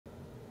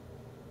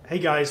Hey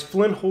guys,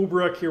 Flynn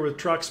Holbrook here with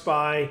Truck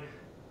Spy.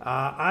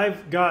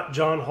 I've got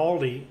John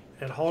Haldy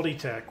at Haldy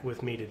Tech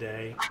with me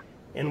today,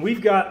 and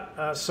we've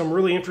got some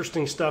really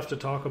interesting stuff to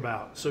talk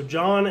about. So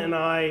John and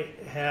I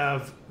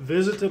have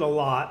visited a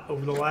lot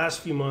over the last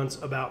few months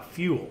about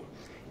fuel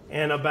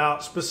and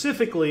about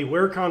specifically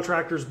where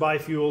contractors buy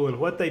fuel and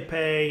what they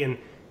pay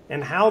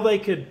and how they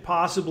could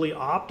possibly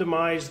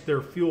optimize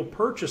their fuel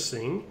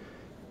purchasing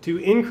to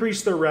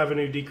increase their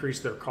revenue, decrease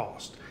their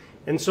cost.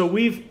 And so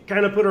we've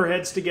kind of put our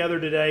heads together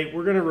today.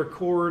 We're going to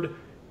record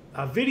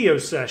a video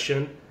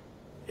session,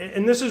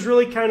 and this is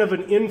really kind of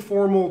an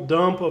informal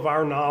dump of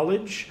our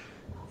knowledge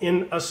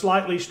in a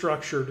slightly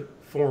structured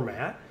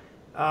format.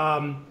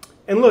 And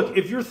look,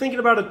 if you're thinking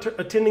about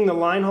attending the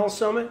Line Haul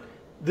Summit,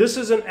 this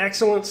is an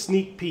excellent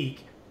sneak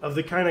peek of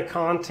the kind of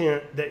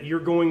content that you're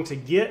going to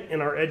get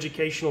in our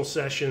educational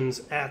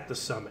sessions at the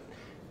summit.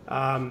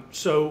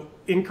 So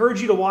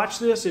encourage you to watch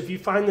this. If you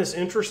find this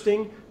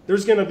interesting,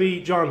 there's going to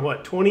be, John,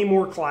 20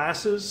 more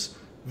classes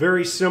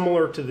very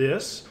similar to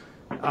this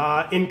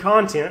in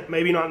content,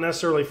 maybe not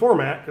necessarily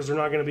format because they're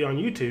not going to be on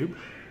YouTube,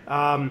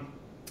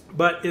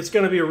 but it's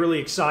going to be a really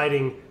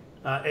exciting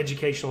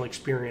educational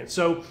experience.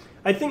 So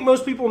I think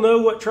most people know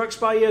what Truck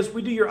Spy is.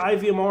 We do your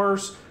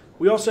IVMRs.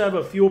 We also have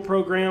a fuel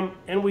program,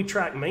 and we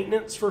track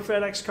maintenance for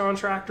FedEx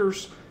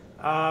contractors.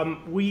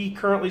 We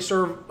currently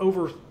serve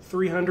over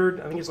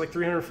 300, I think it's like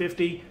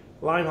 350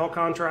 line haul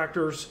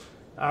contractors,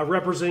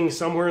 representing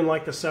somewhere in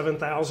like the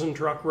 7,000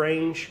 truck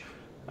range.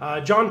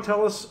 John,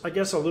 tell us, I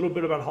guess, a little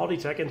bit about Haldy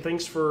Tech, and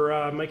thanks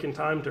for making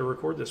time to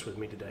record this with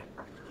me today.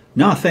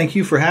 No, thank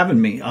you for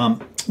having me.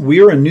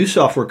 We are a new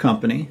software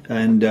company,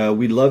 and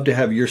we'd love to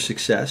have your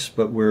success,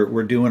 but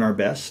we're doing our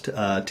best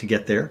to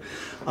get there.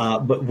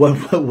 But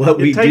what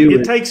we do...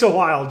 It takes a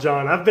while,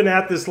 John. I've been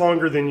at this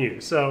longer than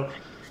you, so...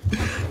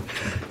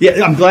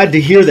 Yeah, I'm glad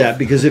to hear that,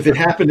 because if it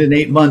happened in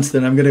 8 months,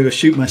 then I'm going to go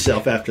shoot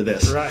myself after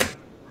this. Right.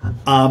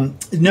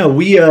 No,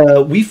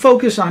 we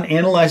focus on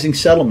analyzing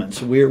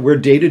settlements. We're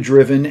data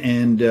driven,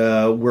 and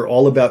we're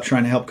all about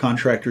trying to help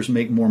contractors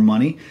make more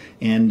money.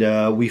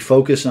 And we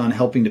focus on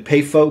helping to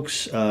pay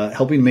folks,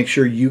 helping to make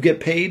sure you get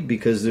paid,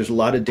 because there's a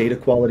lot of data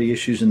quality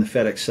issues in the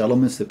FedEx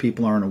settlements that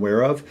people aren't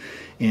aware of.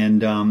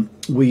 And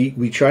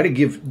we try to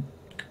give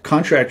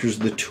contractors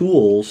the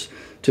tools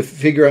to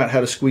figure out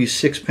how to squeeze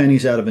 6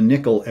 pennies out of a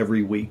nickel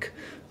every week.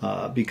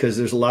 Because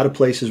there's a lot of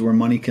places where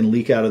money can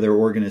leak out of their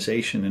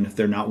organization, and if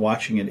they're not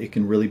watching it, it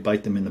can really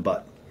bite them in the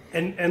butt.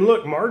 And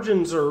look,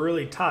 margins are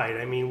really tight.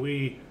 I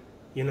mean,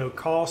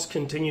 costs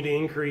continue to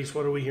increase.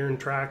 What are we hearing?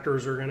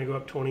 Tractors are going to go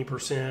up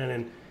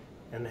 20%,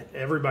 and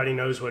everybody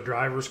knows what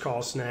drivers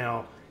cost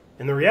now.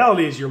 And the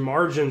reality is your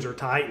margins are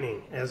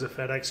tightening as a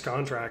FedEx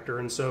contractor,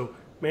 and so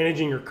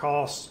managing your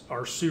costs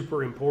are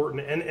super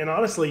important. And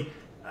honestly,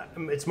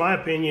 it's my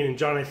opinion, and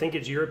John, I think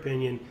it's your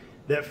opinion,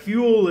 that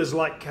fuel is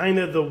like kind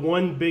of the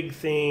one big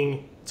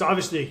thing. It's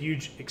obviously a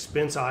huge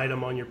expense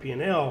item on your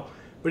P&L,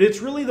 but it's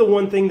really the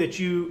one thing that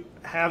you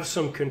have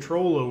some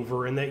control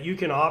over and that you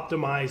can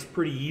optimize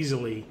pretty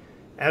easily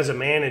as a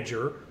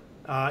manager.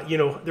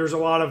 There's a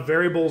lot of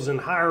variables in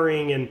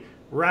hiring and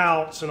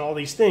routes and all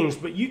these things,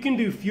 but you can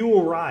do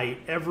fuel right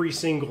every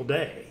single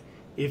day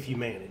if you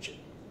manage it.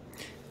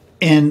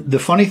 And the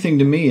funny thing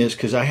to me is,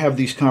 because I have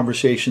these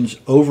conversations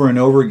over and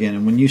over again,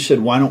 and when you said,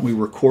 why don't we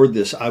record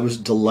this, I was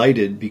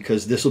delighted,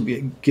 because this will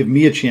give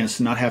me a chance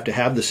to not have to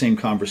have the same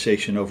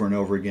conversation over and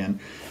over again.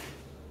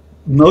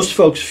 Most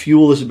folks,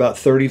 fuel is about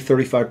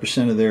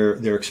 30-35% of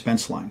their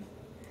expense line.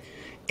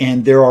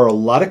 And there are a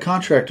lot of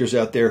contractors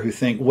out there who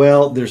think,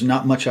 well, there's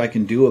not much I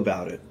can do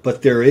about it.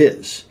 But there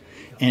is.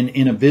 And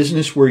in a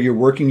business where you're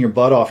working your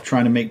butt off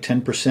trying to make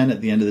 10%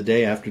 at the end of the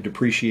day after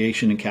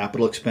depreciation and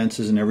capital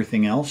expenses and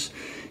everything else,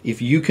 if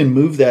you can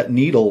move that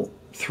needle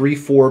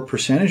 3-4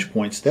 percentage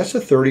points, that's a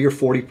 30 or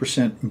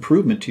 40%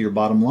 improvement to your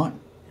bottom line.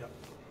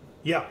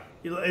 Yeah,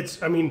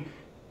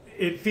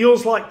 it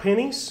feels like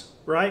pennies,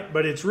 right?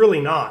 But it's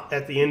really not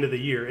at the end of the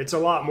year. It's a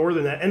lot more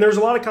than that. And there's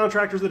a lot of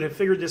contractors that have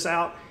figured this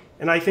out,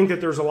 and I think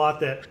that there's a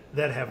lot that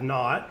have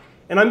not.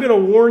 And I'm going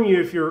to warn you,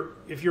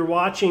 if you're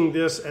watching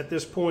this at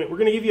this point, we're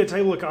going to give you a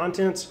table of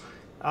contents.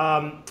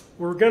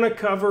 We're going to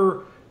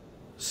cover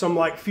some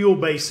like fuel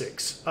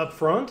basics up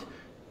front.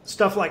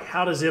 Stuff like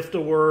how does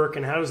IFTA work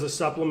and how does the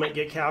supplement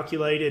get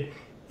calculated.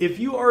 If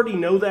you already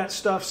know that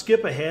stuff,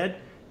 skip ahead,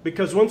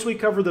 because once we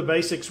cover the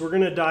basics, we're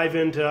going to dive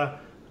into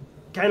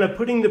kind of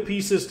putting the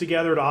pieces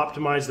together to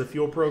optimize the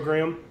fuel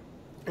program.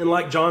 And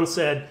like John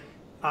said,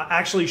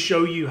 actually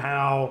show you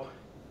how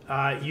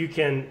you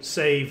can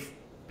save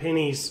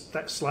pennies /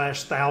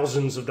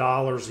 thousands of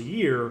dollars a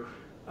year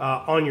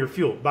on your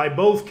fuel by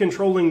both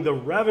controlling the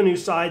revenue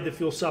side, the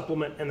fuel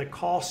supplement, and the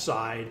cost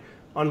side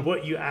on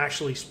what you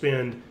actually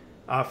spend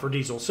for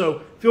diesel.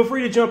 So feel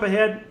free to jump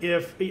ahead.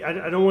 If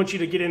I don't want you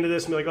to get into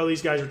this and be like, oh,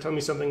 these guys are telling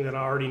me something that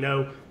I already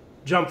know.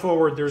 Jump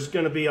forward. There's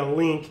going to be a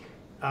link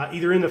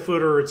either in the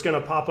footer or it's going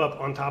to pop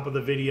up on top of the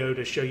video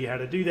to show you how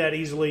to do that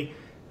easily.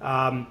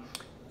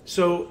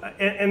 So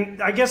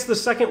I guess the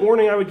second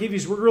warning I would give you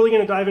is we're really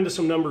going to dive into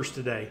some numbers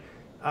today.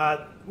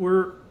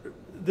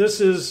 This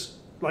is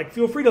like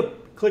feel free to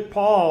click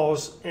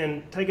pause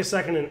and take a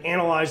second and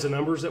analyze the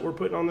numbers that we're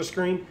putting on the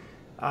screen.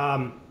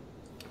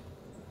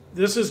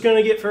 This is going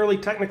to get fairly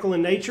technical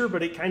in nature,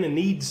 but it kind of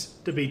needs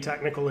to be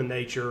technical in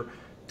nature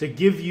to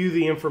give you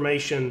the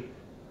information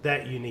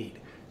that you need.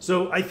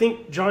 So I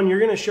think, John, you're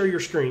going to share your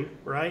screen,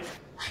 right?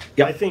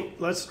 Yeah. I think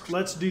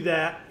let's do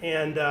that,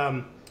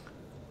 and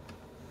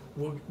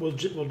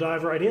we'll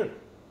dive right in.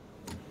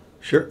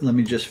 Sure. Let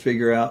me just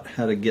figure out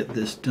how to get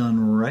this done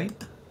right.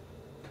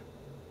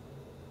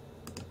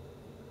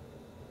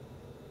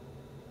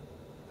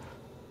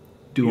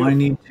 Do Beautiful. I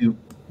need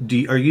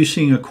to? Are you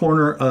seeing a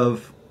corner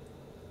of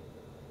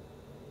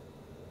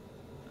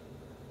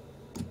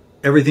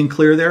everything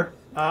clear there?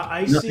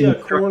 I see a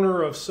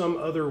corner of some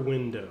other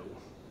window.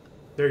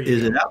 There you go.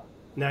 Is it out?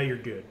 Now you're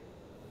good.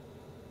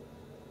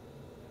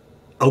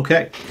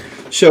 Okay.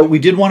 So we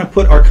did want to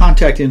put our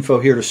contact info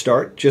here to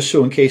start, just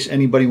so in case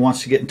anybody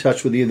wants to get in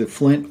touch with either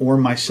Flint or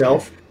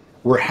myself.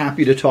 We're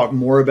happy to talk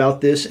more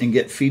about this and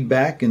get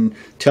feedback and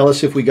tell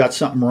us if we got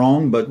something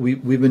wrong. But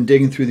we've been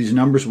digging through these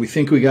numbers. We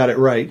think we got it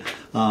right,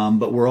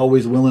 but we're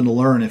always willing to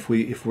learn if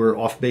we're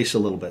off base a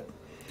little bit,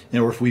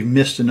 or if we've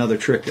missed another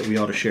trick that we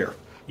ought to share.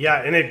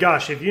 Yeah, and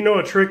gosh, if you know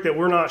a trick that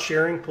we're not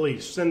sharing,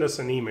 please send us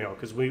an email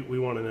because we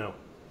want to know.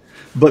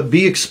 But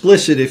be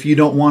explicit if you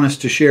don't want us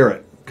to share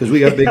it, because we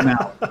got big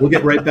mouth. We'll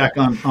get right back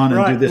on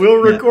right. And do this.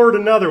 We'll record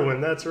another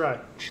one. That's right.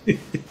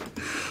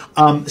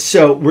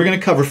 So we're going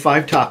to cover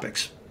 5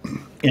 topics.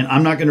 And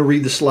I'm not going to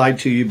read the slide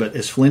to you, but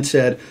as Flint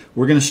said,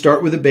 we're going to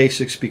start with the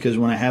basics, because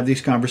when I have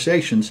these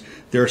conversations,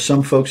 there are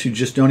some folks who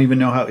just don't even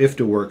know how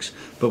IFTA works.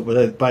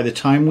 But by the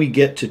time we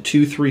get to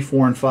 2, 3,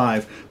 4, and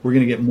 5, we're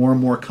going to get more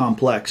and more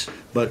complex.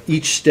 But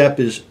each step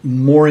is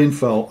more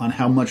info on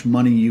how much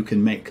money you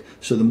can make.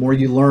 So the more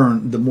you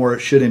learn, the more it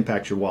should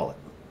impact your wallet.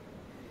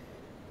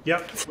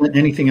 Yep. Flint,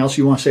 anything else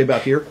you want to say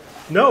about here?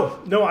 No.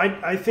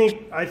 I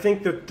think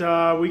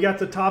that we got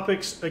the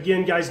topics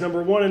again, guys.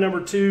 Number 1 and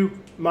number 2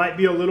 might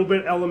be a little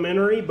bit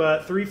elementary,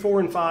 but 3,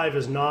 4, and 5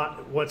 is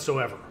not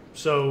whatsoever.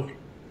 So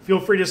feel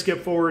free to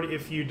skip forward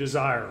if you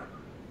desire,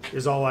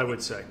 is all I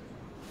would say.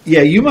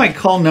 Yeah, you might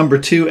call number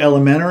 2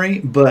 elementary,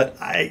 but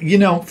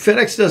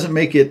FedEx doesn't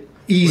make it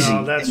easy.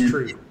 Well, that's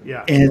true.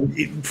 Yeah.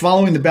 And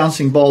following the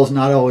bouncing ball is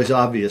not always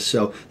obvious.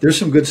 So there's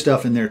some good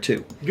stuff in there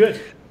too.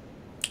 Good.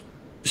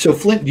 So,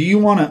 Flint, do you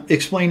want to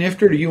explain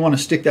IFTA, or do you want to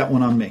stick that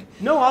one on me?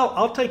 No,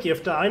 I'll take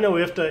IFTA. I know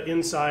IFTA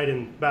inside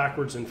and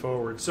backwards and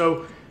forward.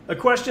 So a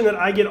question that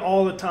I get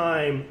all the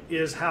time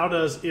is, how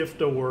does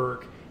IFTA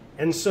work?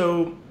 And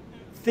so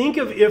think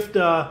of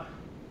IFTA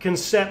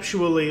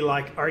conceptually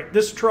like, all right,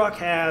 this truck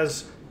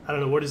has, I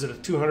don't know, what is it, a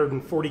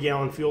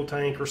 240-gallon fuel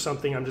tank or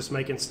something? I'm just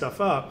making stuff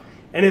up.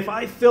 And if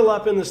I fill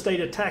up in the state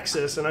of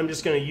Texas, and I'm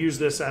just going to use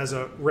this as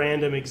a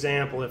random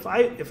example, if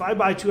I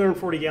buy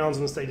 240 gallons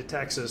in the state of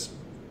Texas,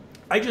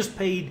 I just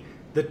paid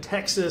the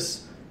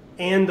Texas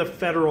and the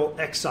federal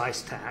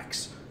excise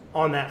tax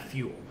on that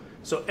fuel.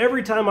 So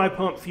every time I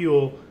pump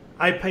fuel,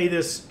 I pay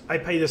this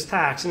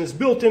tax, and it's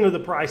built into the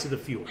price of the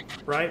fuel,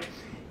 right?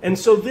 And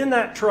so then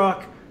that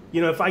truck,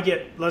 if I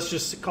get, let's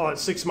just call it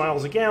 6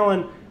 miles a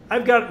gallon,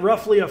 I've got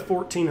roughly a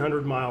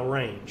 1,400 mile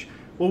range.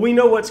 Well, we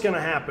know what's going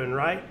to happen,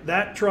 right?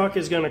 That truck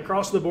is going to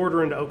cross the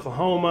border into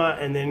Oklahoma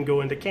and then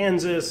go into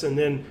Kansas, and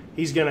then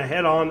he's going to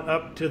head on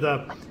up to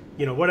the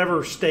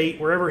whatever state,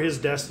 wherever his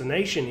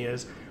destination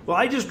is. Well,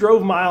 I just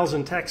drove miles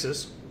in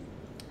Texas,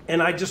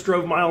 and I just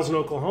drove miles in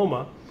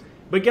Oklahoma.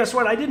 But guess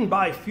what? I didn't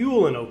buy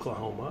fuel in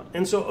Oklahoma.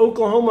 And so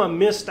Oklahoma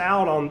missed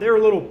out on their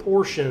little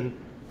portion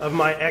of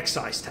my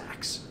excise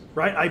tax,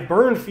 right? I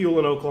burned fuel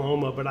in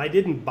Oklahoma, but I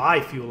didn't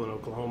buy fuel in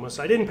Oklahoma,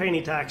 so I didn't pay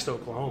any tax to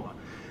Oklahoma.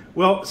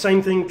 Well,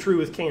 same thing true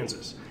with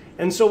Kansas.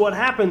 And so what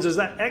happens is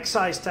that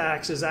excise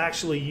tax is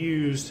actually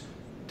used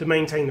to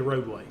maintain the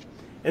roadway.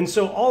 And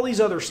so all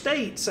these other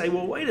states say,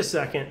 well, wait a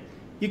second,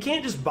 you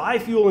can't just buy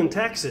fuel in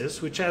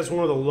Texas, which has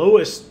one of the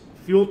lowest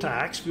fuel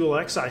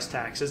excise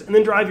taxes, and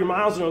then drive your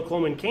miles in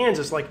Oklahoma and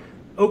Kansas. Like,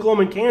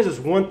 Oklahoma and Kansas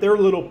want their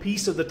little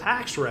piece of the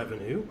tax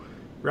revenue,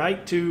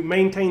 right, to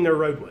maintain their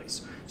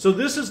roadways. So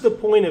this is the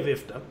point of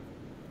IFTA.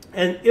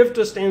 And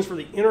IFTA stands for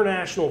the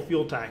International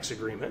Fuel Tax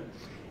Agreement.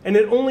 And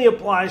it only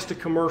applies to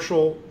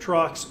commercial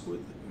trucks.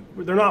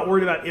 They're not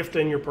worried about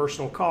IFTA in your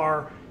personal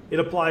car. It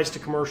applies to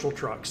commercial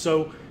trucks.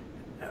 So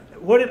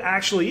what it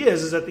actually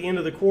is at the end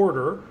of the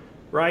quarter,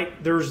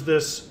 right, there's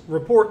this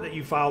report that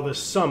you file, this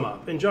sum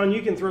up. And John,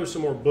 you can throw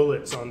some more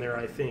bullets on there,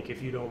 I think,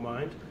 if you don't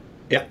mind.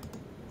 Yeah.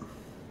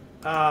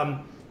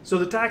 So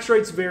the tax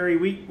rates vary.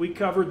 We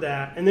covered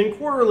that. And then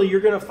quarterly,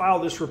 you're going to file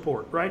this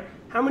report, right?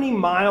 How many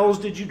miles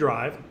did you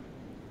drive?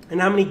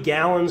 And how many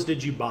gallons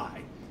did you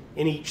buy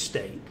in each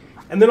state?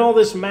 And then all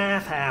this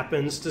math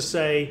happens to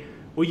say,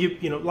 well,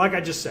 like I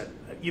just said,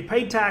 you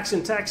paid tax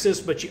in Texas,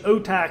 but you owe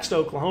tax to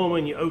Oklahoma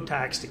and you owe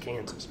tax to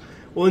Kansas.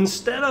 Well,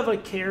 instead of a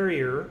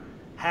carrier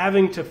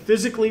having to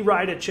physically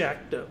write a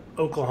check to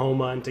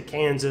Oklahoma and to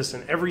Kansas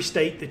and every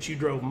state that you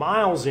drove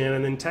miles in,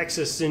 and then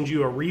Texas sends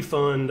you a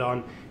refund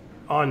on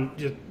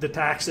the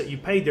tax that you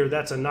paid there,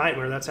 that's a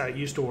nightmare. That's how it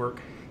used to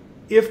work.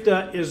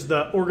 IFTA is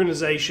the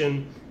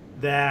organization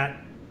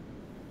that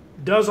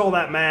does all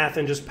that math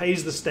and just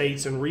pays the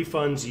states and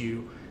refunds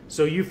you.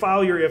 So you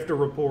file your IFTA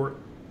report.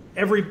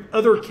 Every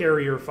other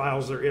carrier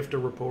files their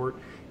IFTA report.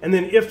 And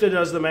then IFTA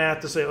does the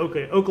math to say,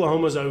 okay,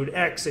 Oklahoma's owed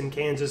X and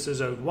Kansas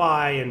is owed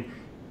Y,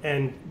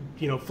 and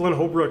Flint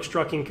Holbrook's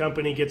trucking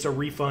company gets a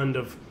refund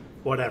of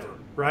whatever,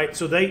 right?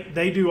 So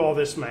they do all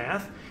this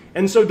math.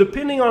 And so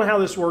depending on how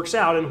this works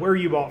out and where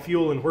you bought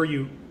fuel and where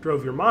you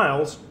drove your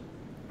miles,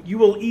 you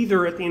will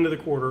either at the end of the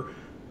quarter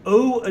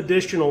owe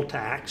additional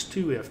tax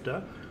to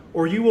IFTA,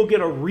 or you will get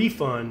a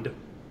refund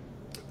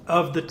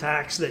of the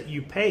tax that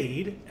you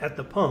paid at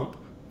the pump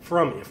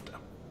from IFTA.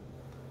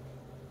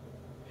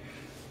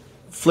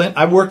 Flint,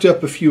 I worked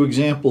up a few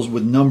examples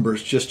with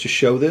numbers just to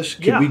show this.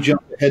 Can we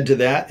jump ahead to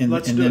that, and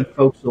then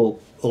folks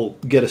will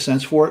get a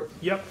sense for it?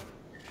 Yep.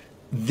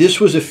 This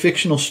was a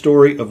fictional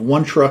story of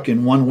one truck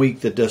in 1 week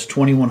that does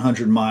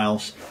 2,100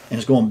 miles and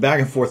is going back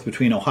and forth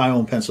between Ohio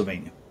and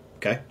Pennsylvania.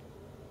 Okay?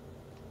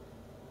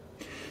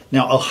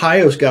 Now,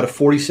 Ohio's got a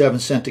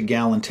 47-cent a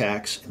gallon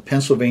tax, and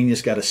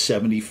Pennsylvania's got a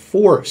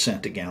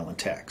 74-cent a gallon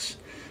tax.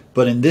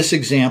 But in this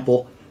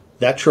example,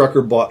 that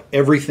trucker bought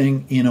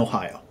everything in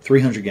Ohio,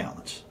 300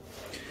 gallons.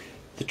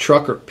 The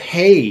trucker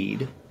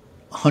paid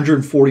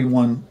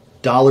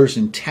 $141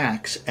 in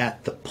tax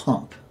at the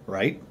pump,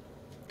 right?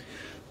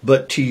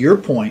 But to your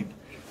point,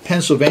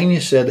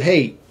 Pennsylvania said,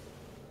 hey,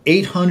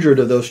 800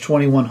 of those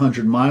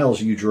 2,100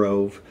 miles you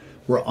drove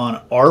were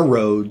on our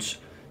roads,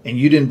 and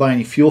you didn't buy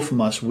any fuel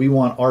from us. We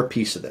want our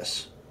piece of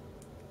this.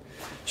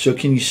 So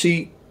can you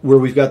see where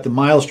we've got the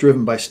miles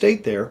driven by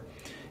state there,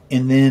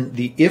 and then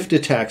the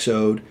IFTA tax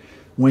owed?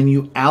 When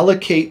you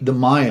allocate the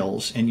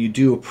miles and you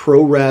do a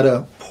pro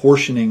rata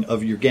portioning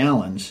of your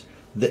gallons,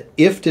 the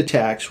IFTA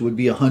tax would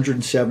be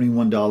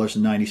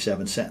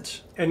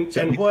 $171.97.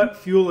 And what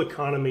fuel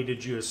economy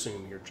did you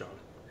assume here, John?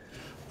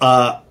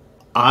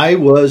 I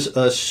was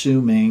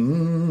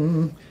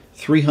assuming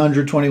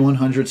 300,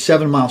 2,100,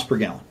 7 miles per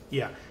gallon.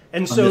 Yeah.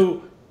 And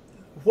so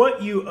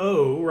what you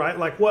owe, right,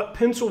 like what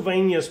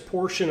Pennsylvania's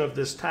portion of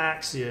this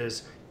tax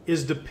is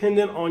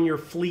dependent on your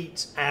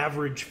fleet's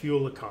average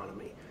fuel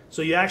economy.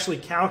 So you actually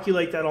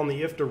calculate that on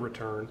the IFTA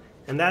return,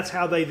 and that's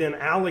how they then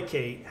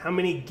allocate how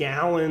many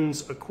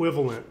gallons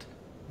equivalent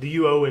do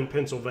you owe in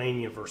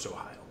Pennsylvania versus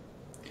Ohio.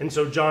 And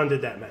so John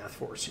did that math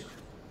for us here.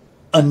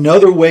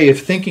 Another way of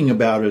thinking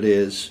about it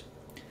is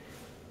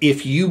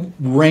if you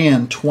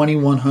ran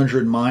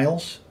 2,100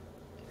 miles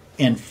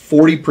and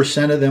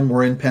 40% of them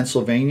were in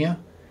Pennsylvania,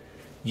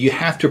 you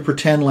have to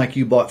pretend like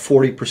you bought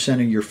 40%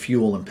 of your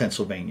fuel in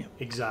Pennsylvania.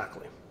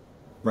 Exactly.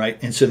 Right?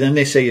 And so then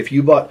they say if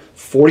you bought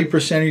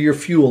 40% of your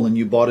fuel and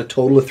you bought a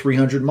total of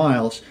 300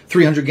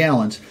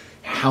 gallons,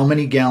 how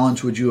many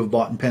gallons would you have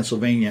bought in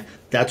Pennsylvania?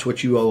 That's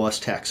what you owe us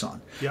tax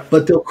on. Yep.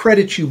 But they'll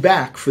credit you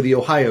back for the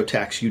Ohio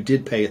tax you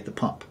did pay at the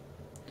pump.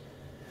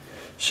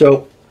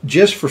 So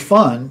just for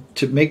fun,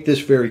 to make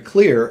this very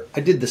clear, I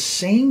did the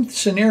same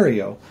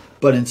scenario,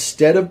 but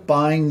instead of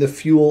buying the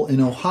fuel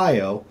in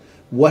Ohio,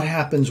 what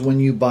happens when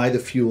you buy the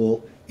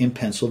fuel in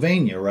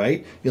Pennsylvania,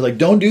 right? You're like,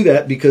 don't do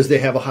that because they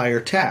have a higher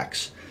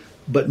tax.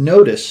 But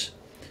notice,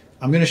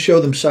 I'm going to show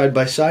them side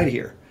by side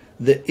here.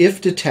 The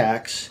IFTA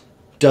tax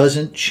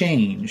doesn't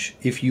change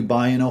if you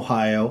buy in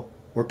Ohio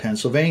or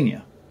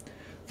Pennsylvania.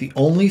 The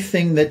only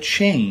thing that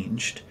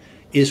changed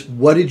is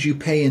what did you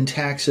pay in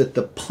tax at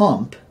the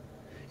pump,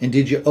 and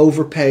did you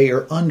overpay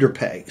or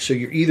underpay? So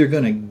you're either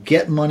going to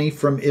get money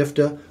from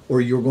IFTA or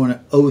you're going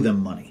to owe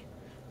them money.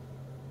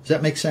 Does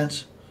that make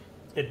sense?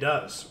 It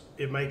does.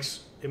 It makes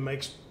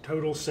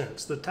total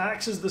sense. The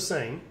tax is the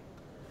same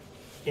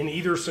in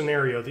either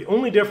scenario. The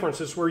only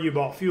difference is where you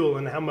bought fuel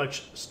and how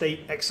much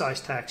state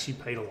excise tax you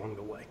paid along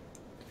the way.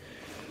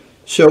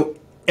 So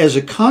as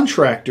a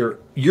contractor,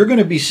 you're going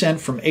to be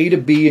sent from A to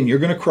B and you're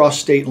going to cross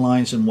state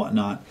lines and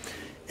whatnot.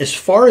 As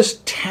far as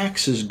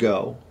taxes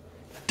go,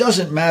 it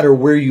doesn't matter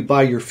where you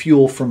buy your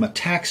fuel from a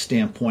tax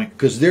standpoint,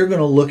 because they're going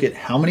to look at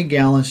how many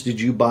gallons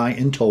did you buy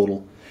in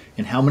total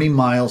and how many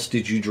miles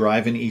did you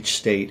drive in each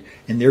state,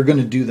 and they're going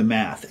to do the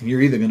math. And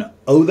you're either going to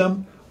owe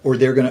them or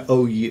they're going to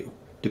owe you,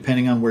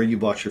 depending on where you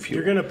bought your fuel.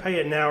 You're going to pay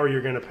it now or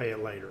you're going to pay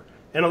it later.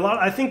 And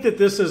I think that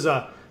this is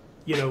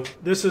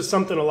this is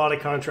something a lot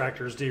of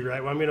contractors do,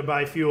 right? Well, I'm going to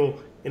buy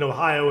fuel in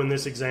Ohio in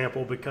this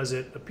example because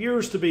it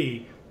appears to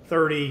be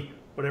 30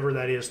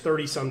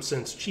 some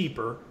cents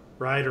cheaper,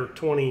 right? Or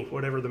 20,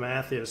 whatever the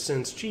math is,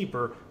 cents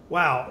cheaper.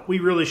 Wow, we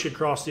really should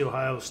cross the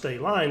Ohio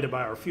state line to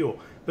buy our fuel.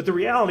 But the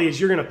reality is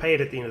you're going to pay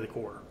it at the end of the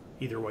quarter.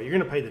 Either way, you're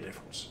going to pay the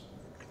difference.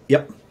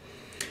 Yep.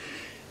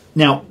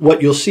 Now,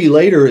 what you'll see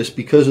later is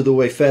because of the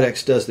way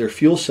FedEx does their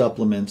fuel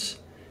supplements,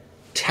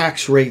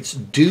 tax rates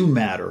do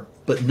matter,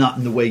 but not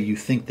in the way you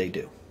think they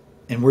do.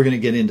 And we're going to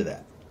get into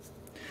that.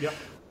 Yep.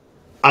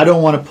 I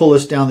don't want to pull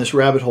us down this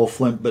rabbit hole,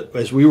 Flint, but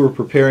as we were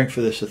preparing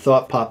for this, a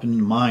thought popped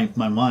into my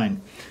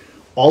mind.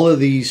 All of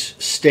these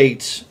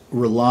states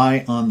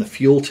rely on the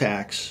fuel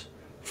tax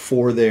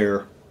for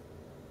their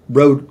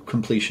road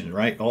completion,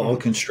 right? All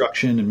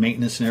construction and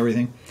maintenance and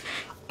everything.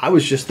 I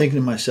was just thinking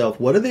to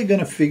myself, what are they going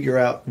to figure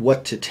out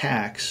what to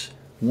tax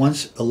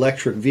once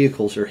electric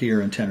vehicles are here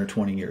in 10 or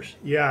 20 years?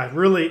 Yeah,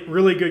 really,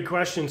 really good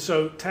question.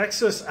 So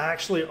Texas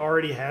actually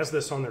already has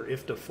this on their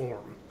IFTA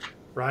form,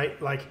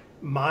 right? Like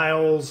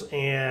miles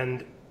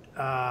and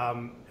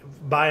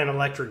buy an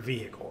electric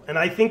vehicle. And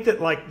I think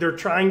that like they're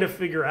trying to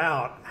figure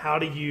out how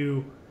do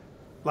you,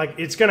 like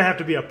it's going to have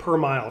to be a per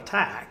mile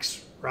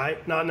tax,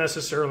 right? Not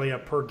necessarily a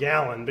per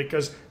gallon,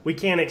 because we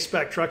can't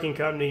expect trucking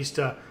companies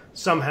to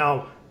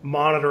somehow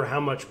monitor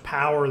how much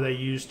power they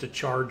use to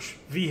charge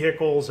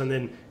vehicles and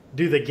then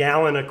do the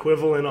gallon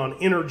equivalent on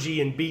energy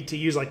and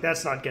BTUs. Like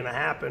that's not going to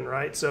happen,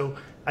 right? So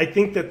I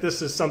think that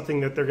this is something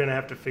that they're going to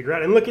have to figure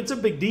out. And look, it's a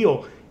big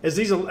deal as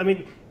these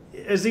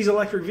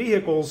electric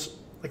vehicles,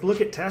 like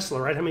look at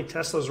Tesla, right? How many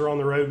Teslas are on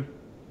the road?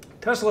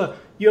 Tesla,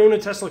 you own a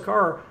Tesla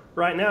car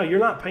right now, you're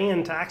not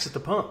paying tax at the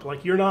pump.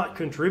 Like you're not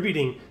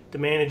contributing to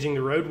managing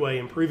the roadway,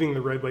 improving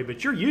the roadway,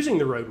 but you're using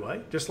the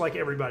roadway just like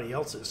everybody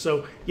else is.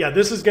 So yeah,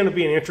 this is going to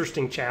be an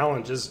interesting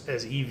challenge as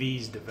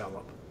EVs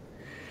develop.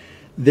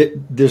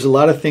 There's a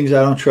lot of things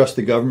I don't trust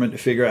the government to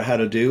figure out how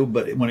to do,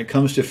 but when it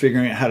comes to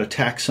figuring out how to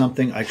tax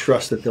something, I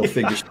trust that they'll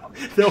figure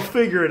something. They'll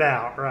figure it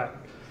out, right?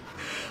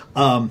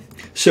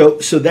 So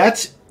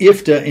that's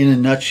IFTA in a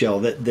nutshell.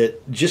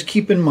 That just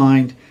keep in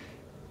mind,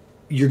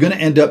 you're going to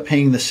end up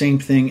paying the same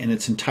thing, and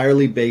it's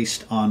entirely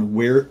based on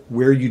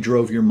where you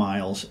drove your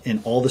miles,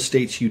 and all the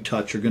states you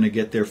touch are going to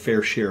get their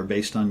fair share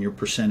based on your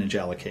percentage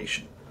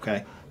allocation.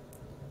 Okay.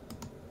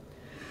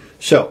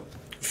 So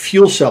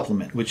fuel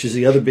supplement, which is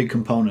the other big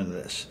component of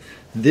this.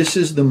 This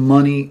is the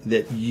money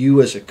that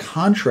you as a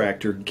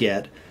contractor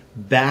get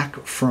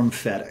back from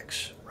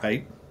FedEx,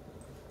 right?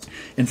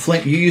 And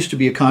Flint, you used to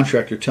be a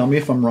contractor. Tell me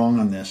if I'm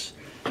wrong on this.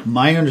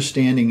 My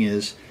understanding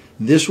is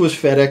this was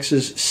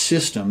FedEx's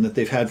system that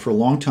they've had for a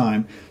long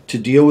time to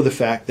deal with the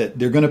fact that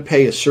they're going to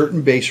pay a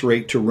certain base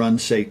rate to run,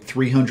 say,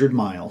 300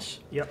 miles.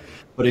 Yep.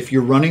 But if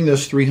you're running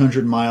those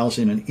 300 miles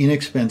in an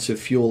inexpensive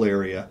fuel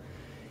area,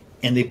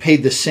 and they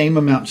paid the same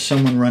amount to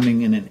someone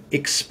running in an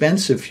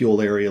expensive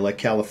fuel area like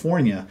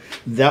California,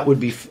 that would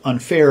be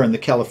unfair, and the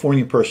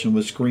California person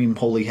would scream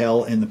holy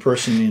hell, and the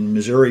person in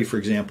Missouri, for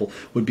example,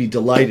 would be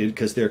delighted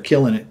because they're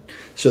killing it.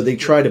 So they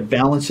try to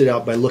balance it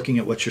out by looking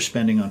at what you're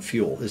spending on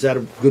fuel. Is that a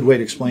good way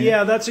to explain it?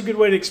 Yeah, that's a good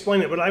way to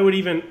explain it, but I would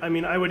even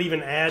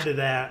add to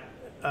that,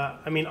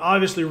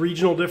 obviously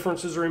regional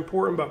differences are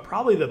important, but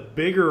probably the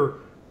bigger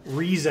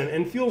reason,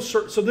 and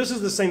so this is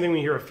the same thing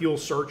when you hear a fuel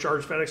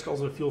surcharge. FedEx calls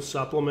it a fuel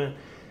supplement.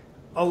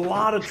 A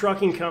lot of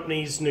trucking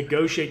companies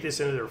negotiate this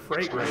into their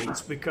freight rates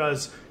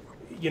because,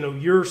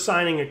 you're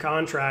signing a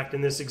contract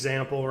in this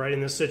example, right, in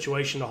this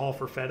situation to haul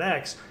for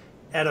FedEx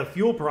at a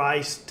fuel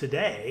price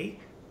today,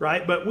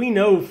 right? But we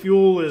know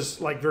fuel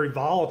is like very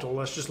volatile.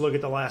 Let's just look at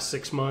the last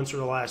 6 months or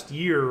the last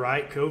year,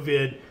 right?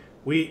 COVID,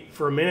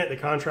 for a minute, the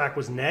contract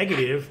was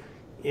negative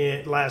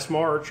last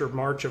March of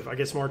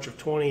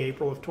 20,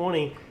 April of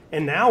 20.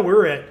 And now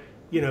we're at,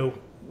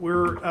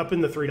 we're up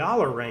in the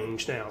 $3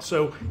 range now.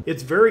 So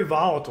it's very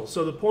volatile.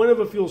 So the point of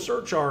a fuel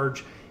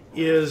surcharge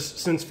is,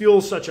 since fuel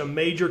is such a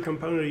major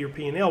component of your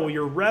P&L, well,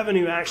 your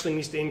revenue actually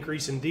needs to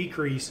increase and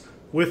decrease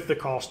with the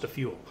cost of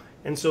fuel.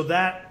 And so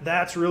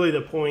that's really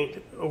the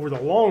point over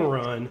the long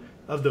run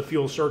of the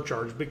fuel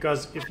surcharge.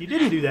 Because if you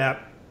didn't do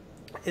that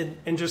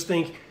and just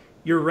think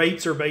your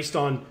rates are based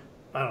on,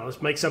 I don't know,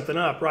 let's make something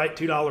up, right?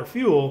 $2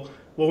 fuel.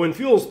 Well, when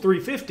fuel's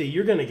 $3.50,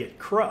 you're going to get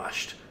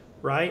crushed,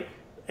 right?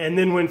 And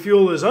then when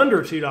fuel is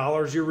under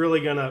 $2, you're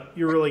really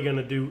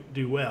gonna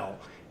do well.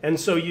 And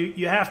so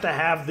you have to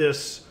have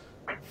this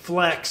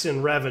flex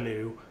in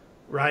revenue,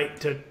 right,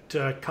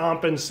 to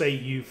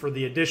compensate you for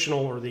the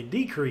additional or the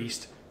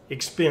decreased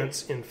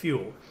expense in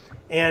fuel.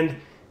 And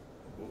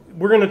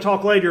we're going to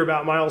talk later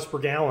about miles per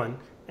gallon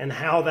and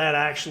how that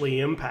actually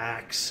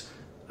impacts,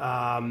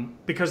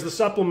 because the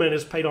supplement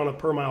is paid on a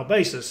per mile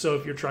basis. So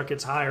if your truck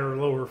gets higher or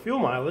lower fuel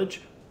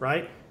mileage,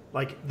 right,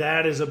 like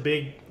that is a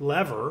big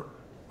lever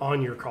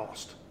on your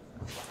cost.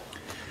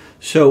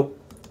 So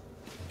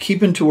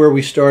keeping to where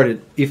we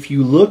started, if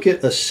you look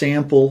at a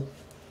sample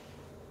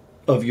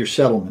of your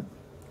settlement,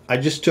 I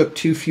just took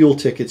 2 fuel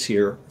tickets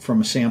here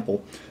from a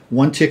sample.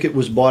 One ticket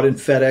was bought in a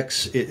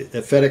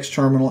FedEx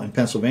terminal in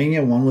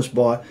Pennsylvania. One was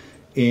bought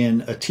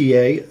in a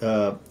TA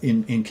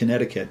in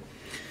Connecticut.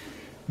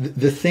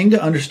 The thing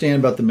to understand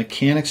about the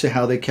mechanics of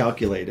how they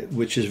calculate it,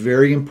 which is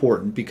very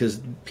important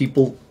because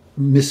people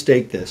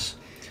mistake this.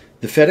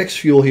 The FedEx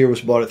fuel here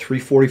was bought at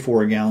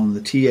 $3.44 a gallon, the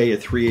TA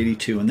at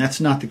 $3.82, and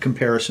that's not the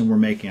comparison we're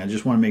making. I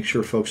just want to make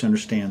sure folks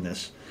understand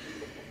this.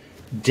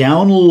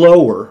 Down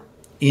lower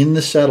in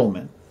the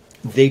settlement,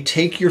 they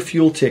take your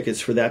fuel tickets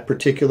for that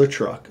particular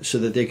truck so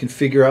that they can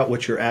figure out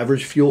what your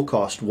average fuel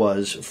cost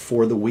was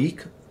for the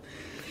week.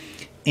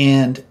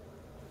 And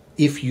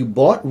if you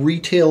bought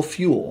retail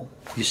fuel,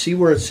 you see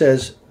where it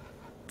says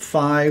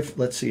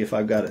let's see if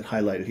I've got it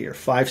highlighted here,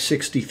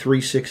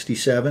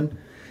 $563.67.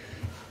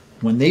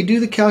 When they do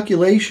the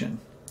calculation,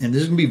 and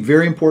this is going to be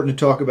very important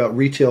to talk about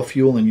retail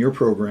fuel in your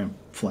program,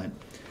 Flint,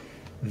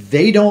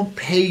 they don't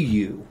pay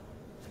you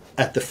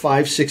at the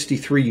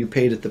 $563 you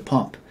paid at the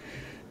pump.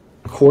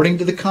 According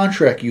to the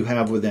contract you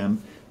have with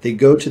them, They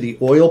go to the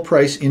Oil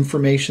Price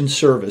Information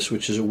Service,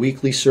 which is a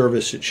weekly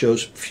service that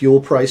shows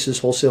fuel prices,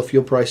 wholesale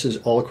fuel prices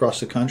all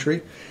across the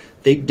country.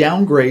 They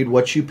downgrade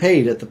what you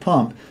paid at the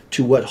pump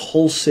to what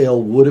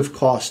wholesale would have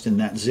cost in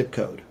that zip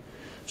code.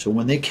 So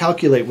when they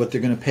calculate what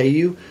they're going to pay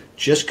you,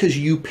 just because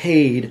you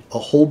paid a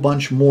whole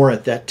bunch more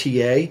at that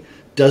TA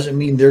doesn't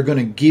mean they're going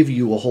to give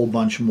you a whole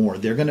bunch more.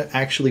 They're going to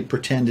actually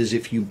pretend as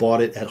if you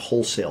bought it at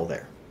wholesale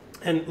there.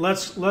 And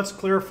let's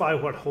clarify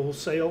what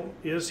wholesale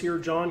is here,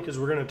 John, because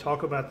we're going to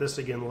talk about this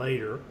again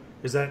later.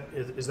 Is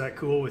that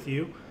cool with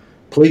you?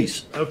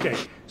 Please. Okay.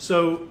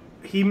 So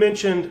he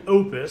mentioned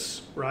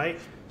Opus, right?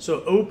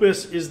 So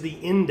Opus is the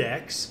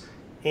index,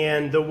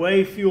 and the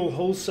way fuel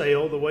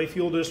wholesale, the way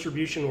fuel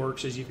distribution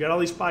works is you've got all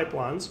these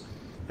pipelines,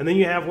 and then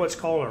you have what's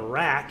called a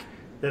rack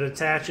that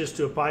attaches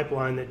to a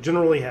pipeline that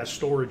generally has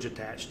storage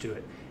attached to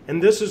it.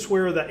 And this is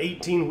where the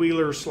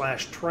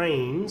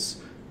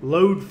 18-wheelers/trains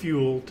load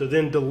fuel to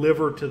then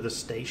deliver to the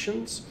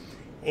stations.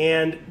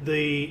 And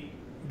the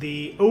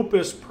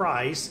Opus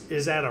price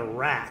is at a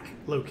rack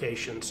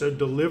location. So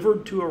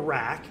delivered to a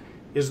rack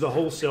is the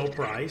wholesale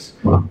price.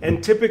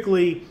 And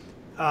typically,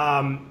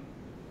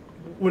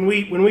 when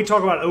we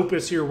talk about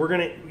Opus here,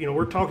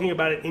 we're talking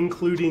about it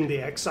including the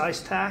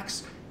excise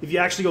tax. If you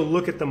actually go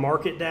look at the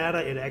market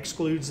data, it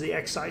excludes the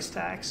excise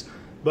tax.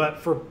 But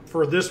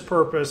for this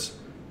purpose,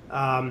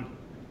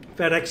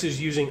 FedEx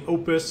is using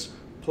Opus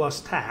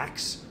plus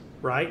tax,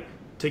 right,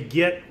 to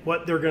get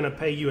what they're going to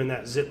pay you in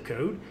that zip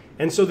code.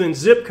 And so then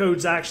zip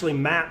codes actually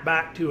map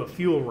back to a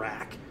fuel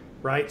rack,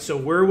 right? So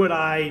where would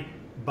I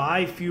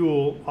buy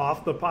fuel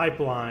off the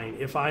pipeline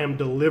if I am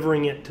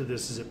delivering it to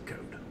this zip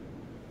code?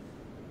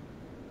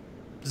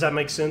 Does that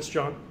make sense,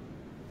 John?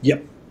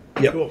 Yep.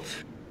 Cool.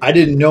 I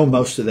didn't know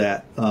most of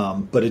that,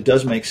 but it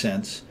does make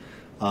sense.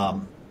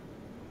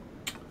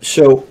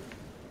 So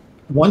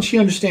once you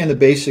understand the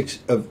basics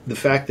of the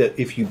fact that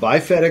if you buy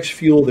FedEx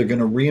fuel, they're going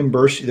to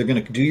reimburse you. They're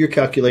going to do your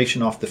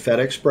calculation off the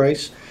FedEx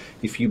price.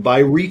 If you buy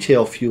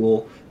retail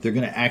fuel, they're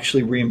going to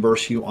actually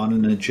reimburse you on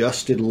an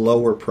adjusted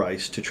lower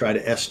price to try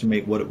to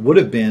estimate what it would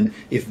have been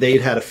if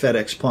they'd had a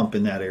FedEx pump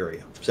in that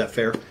area. Is that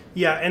fair?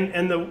 Yeah,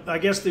 and I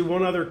guess the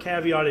one other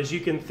caveat is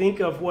you can think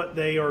of what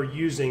they are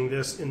using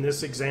in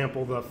this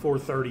example, the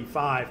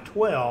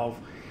 435.12.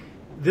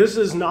 This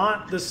is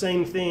not the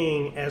same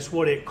thing as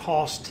what it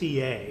costs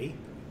TA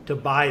to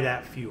buy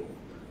that fuel,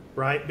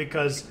 right?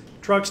 Because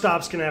truck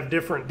stops can have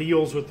different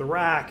deals with the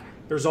rack.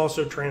 There's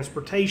also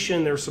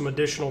transportation. There's some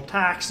additional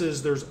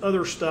taxes. There's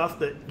other stuff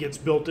that gets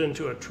built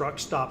into a truck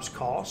stop's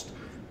cost,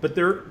 but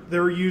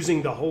they're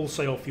using the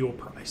wholesale fuel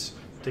price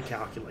to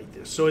calculate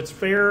this. So it's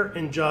fair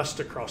and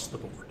just across the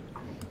board.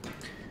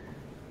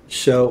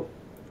 So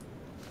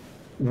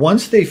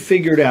once they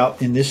figured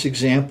out in this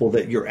example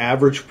that your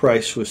average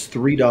price was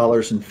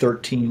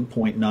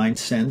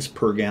 $3.13.9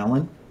 per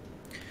gallon,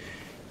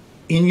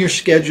 in your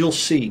Schedule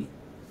C,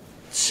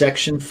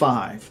 Section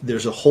 5,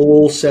 there's a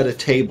whole set of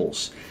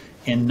tables,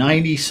 and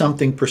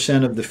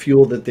 90-something% of the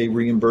fuel that they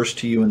reimburse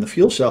to you in the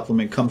fuel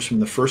supplement comes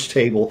from the first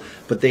table,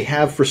 but they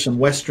have for some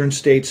western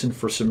states and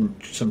for some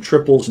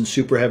triples and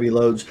super heavy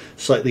loads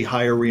slightly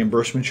higher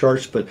reimbursement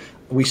charts, but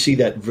we see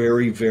that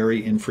very,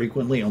 very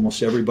infrequently.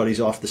 Almost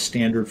everybody's off the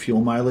standard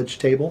fuel mileage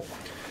table.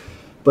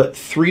 But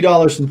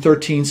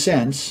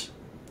 $3.13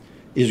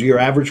 is your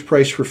average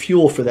price for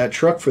fuel for that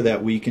truck for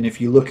that week, and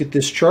if you look at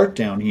this chart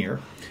down here,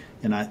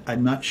 and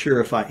I'm not sure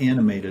if I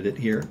animated it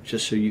here,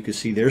 just so you can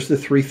see. There's the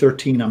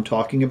 313 I'm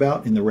talking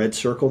about in the red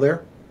circle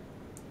there.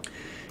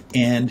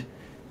 And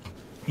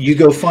you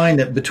go find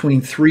that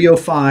between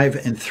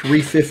 305 and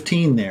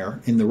 315 there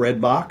in the red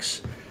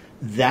box,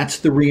 that's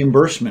the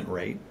reimbursement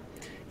rate.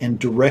 And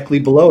directly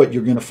below it,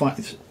 you're going to find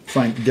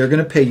they're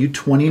going to pay you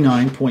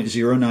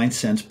 29.09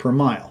 cents per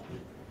mile.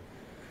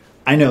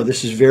 I know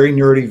this is very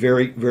nerdy,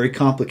 very, very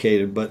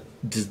complicated, but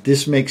does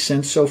this make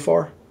sense so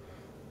far?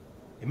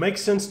 It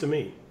makes sense to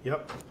me.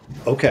 Yep.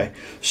 Okay.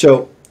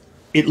 So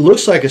it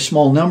looks like a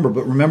small number,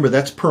 but remember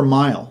that's per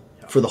mile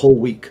for the whole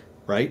week,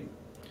 right?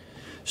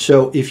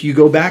 So if you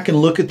go back and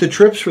look at the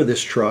trips for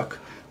this truck,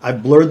 I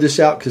blurred this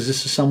out because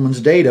this is someone's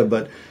data,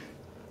 but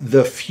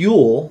the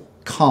fuel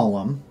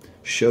column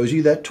shows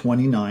you that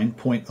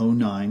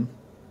 29.09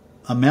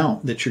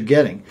 amount that you're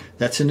getting.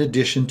 That's in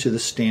addition to the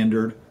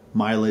standard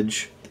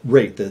mileage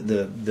rate,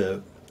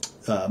 the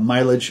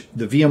mileage,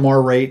 the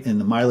VMR rate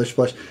and the mileage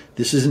plus.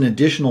 This is an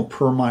additional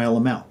per mile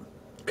amount.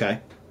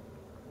 Okay.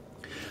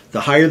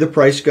 The higher the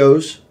price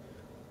goes,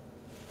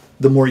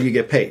 the more you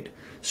get paid.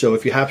 So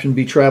if you happen to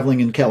be traveling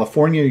in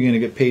California, you're going to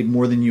get paid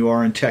more than you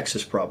are in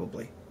Texas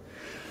probably.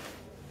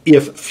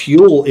 If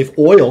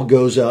oil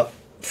goes up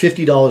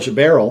 $50 a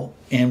barrel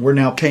and we're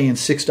now paying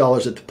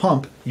 $6 at the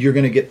pump, you're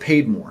going to get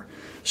paid more.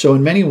 So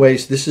in many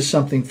ways, this is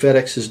something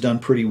FedEx has done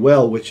pretty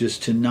well, which is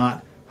to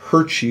not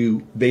hurt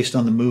you based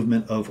on the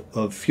movement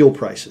of fuel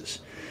prices.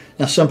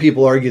 Now, some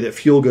people argue that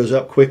fuel goes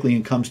up quickly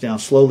and comes down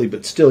slowly,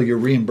 but still your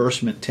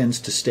reimbursement tends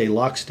to stay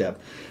lockstep.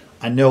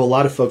 I know a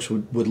lot of folks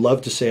would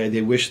love to say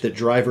they wish that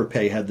driver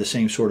pay had the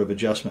same sort of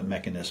adjustment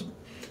mechanism.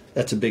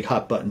 That's a big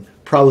hot button,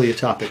 probably a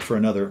topic for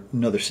another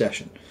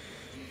session.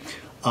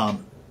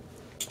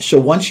 So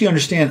once you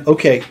understand,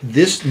 okay,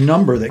 this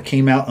number that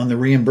came out on the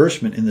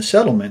reimbursement in the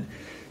settlement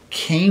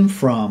came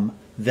from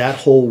that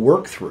whole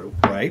work through,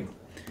 right?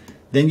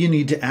 Then you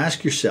need to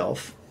ask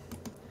yourself,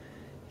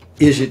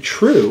 is it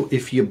true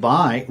if you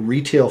buy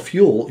retail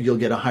fuel, you'll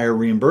get a higher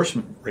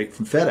reimbursement rate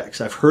from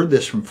FedEx? I've heard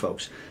this from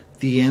folks.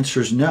 The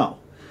answer is no.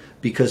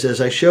 Because as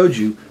I showed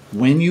you,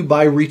 when you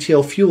buy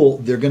retail fuel,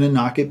 they're going to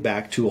knock it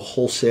back to a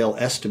wholesale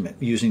estimate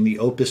using the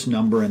OPIS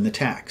number and the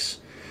tax.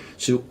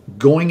 So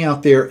going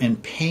out there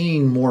and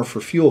paying more for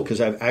fuel, because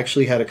I've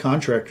actually had a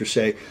contractor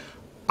say,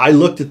 I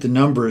looked at the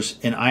numbers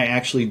and I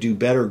actually do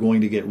better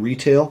going to get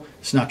retail.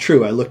 It's not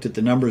true. I looked at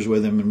the numbers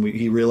with him and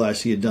he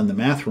realized he had done the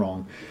math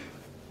wrong.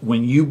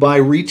 When you buy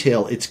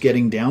retail, it's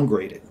getting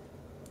downgraded.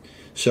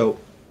 So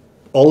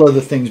all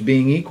other things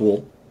being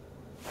equal,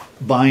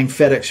 buying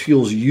FedEx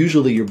fuel is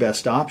usually your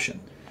best option.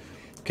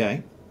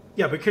 Okay?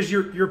 Yeah, because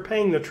you're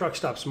paying the truck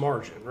stop's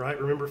margin, right?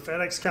 Remember,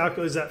 FedEx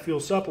calculates that fuel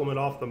supplement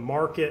off the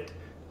market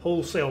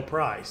wholesale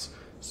price.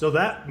 So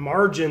that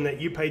margin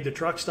that you paid the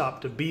truck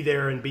stop to be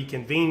there and be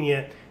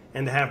convenient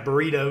and to have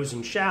burritos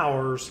and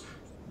showers,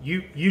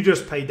 you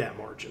just paid that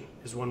margin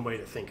is one way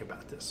to think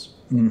about this.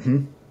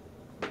 Mm-hmm.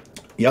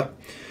 Yep.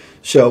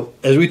 So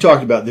as we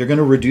talked about, they're going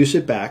to reduce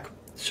it back.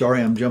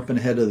 Sorry, I'm jumping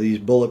ahead of these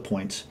bullet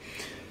points.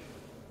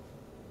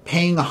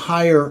 Paying a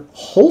higher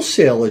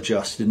wholesale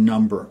adjusted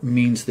number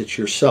means that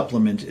your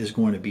supplement is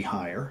going to be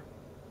higher.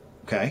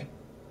 Okay?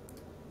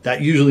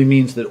 That usually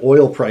means that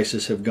oil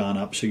prices have gone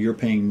up, so you're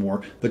paying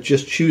more. But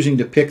just choosing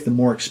to pick the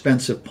more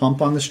expensive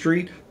pump on the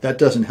street, that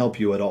doesn't help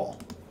you at all.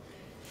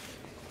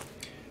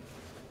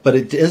 But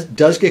it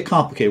does get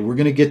complicated. We're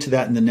going to get to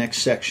that in the next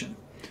section.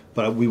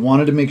 But we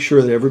wanted to make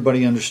sure that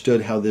everybody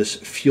understood how this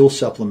fuel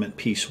supplement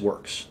piece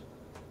works.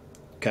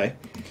 Okay?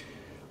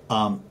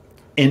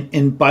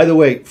 And by the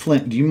way,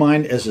 Flint, do you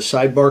mind as a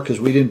sidebar, because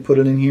we didn't put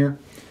it in here,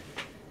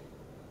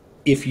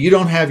 if you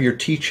don't have your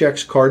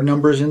T-Checks card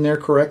numbers in there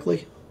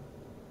correctly,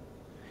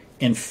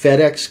 and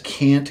FedEx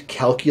can't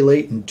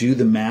calculate and do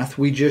the math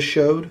we just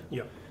showed,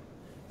 yeah,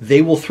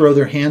 they will throw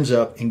their hands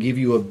up and give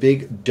you a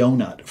big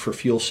donut for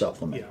fuel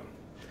supplement. Yeah,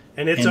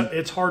 and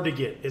it's hard to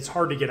get. It's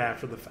hard to get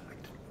after the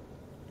fact.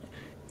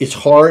 It's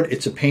hard.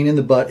 It's a pain in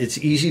the butt. It's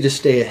easy to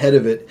stay ahead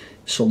of it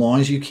so long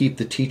as you keep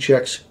the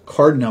T-Checks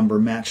card number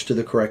matched to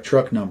the correct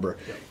truck number.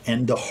 Yep.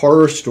 And the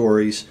horror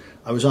stories.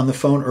 I was on the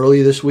phone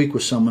earlier this week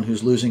with someone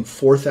who's losing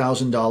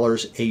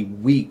 $4,000 a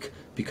week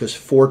because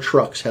 4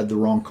 trucks had the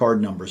wrong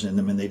card numbers in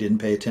them and they didn't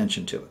pay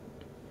attention to it.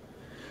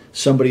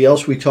 Somebody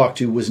else we talked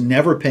to was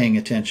never paying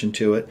attention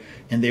to it,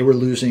 and they were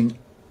losing,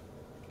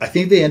 I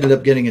think they ended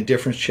up getting a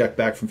difference check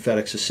back from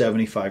FedEx of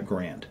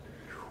 $75,000.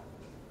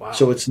 Wow.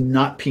 So it's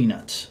not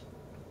peanuts.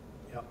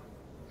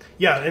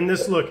 Yeah, and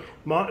this, look,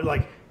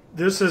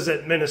 this is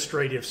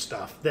administrative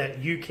stuff that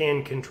you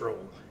can control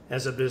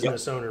as a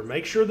business owner.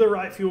 Make sure the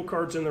right fuel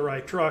card's in the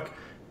right truck.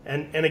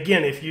 And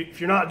again, if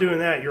you're not doing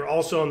that, you're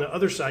also on the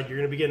other side, you're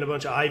going to be getting a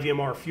bunch of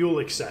IVMR fuel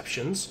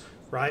exceptions,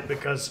 right?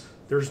 Because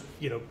there's,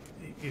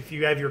 if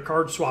you have your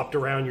card swapped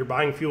around, you're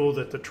buying fuel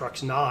that the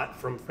truck's not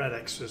from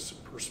FedEx's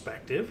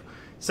perspective.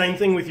 Same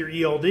thing with your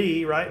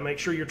ELD, right? Make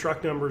sure your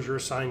truck numbers are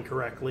assigned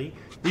correctly.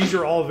 These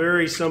are all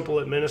very simple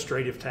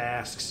administrative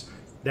tasks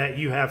that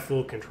you have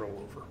full control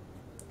over.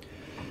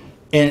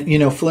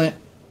 And, Flint,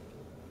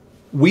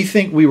 we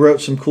think we wrote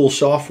some cool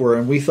software,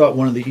 and we thought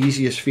one of the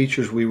easiest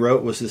features we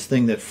wrote was this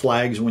thing that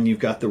flags when you've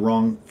got the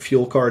wrong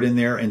fuel card in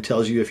there and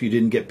tells you if you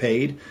didn't get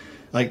paid.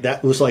 Like,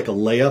 that was like a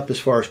layup as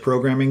far as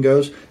programming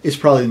goes. It's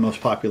probably the most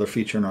popular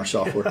feature in our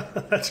software.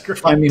 That's great.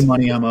 Find me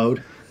money I'm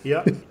owed.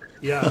 Yep.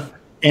 Yeah.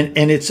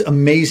 And it's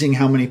amazing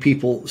how many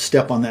people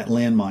step on that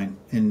landmine,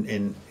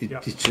 and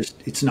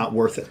it's not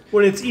worth it.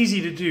 Well, it's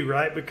easy to do,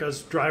 right?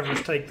 Because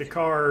drivers take the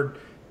card,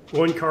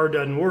 one card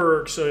doesn't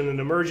work, so in an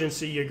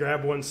emergency you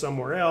grab one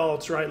somewhere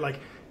else, right? Like,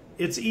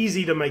 it's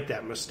easy to make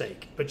that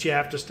mistake, but you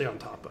have to stay on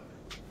top of it.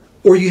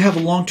 Or you have a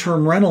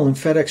long-term rental and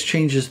FedEx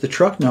changes the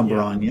truck number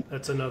on you.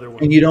 That's another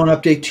one. And you don't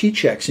update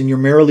T-checks, and you're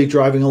merrily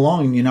driving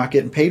along and you're not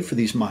getting paid for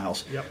these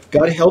miles. Yep.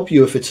 Got to help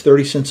you if it's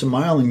 30 cents a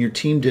mile and your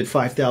team did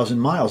 5,000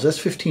 miles. That's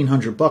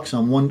 $1,500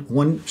 on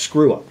one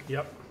screw up.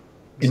 Yep.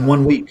 Exactly. In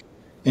 1 week.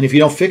 And if you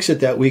don't fix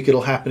it that week,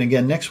 it'll happen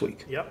again next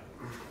week. Yep.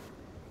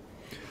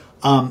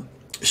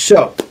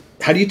 So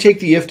how do you take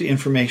the IFTA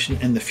information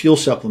and the fuel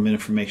supplement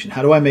information?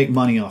 How do I make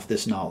money off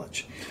this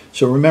knowledge?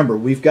 So remember,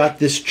 we've got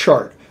this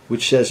chart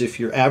which says if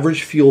your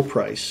average fuel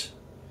price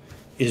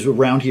is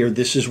around here,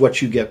 this is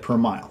what you get per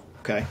mile,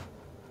 okay?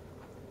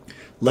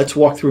 Let's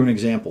walk through an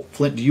example.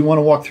 Flint, do you want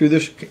to walk through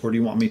this, or do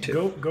you want me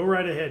to? Go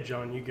right ahead,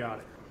 John. You got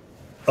it.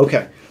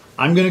 Okay.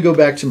 I'm going to go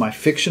back to my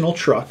fictional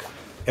truck.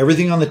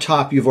 Everything on the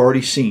top you've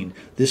already seen.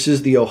 This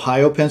is the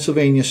Ohio,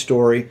 Pennsylvania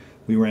story.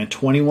 We ran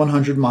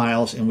 2,100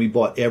 miles, and we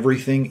bought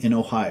everything in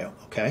Ohio,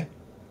 okay?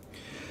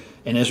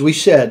 And as we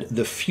said,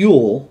 the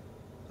fuel,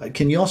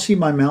 can you all see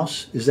my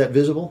mouse? Is that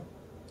visible?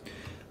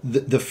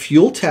 The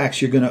fuel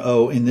tax you're going to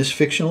owe in this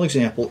fictional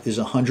example is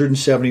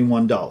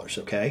 $171,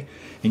 okay?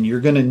 And you're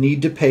going to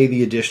need to pay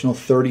the additional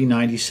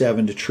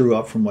 $30.97 to true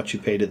up from what you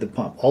paid at the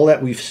pump. All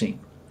that we've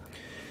seen.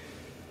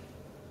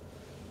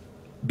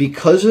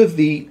 because of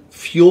the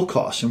fuel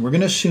costs, and we're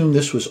going to assume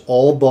this was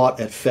all bought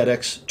at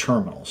FedEx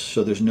terminals,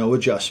 so there's no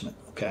adjustment,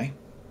 okay?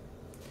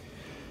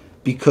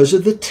 Because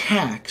of the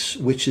tax,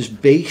 which is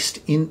baked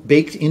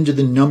into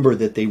the number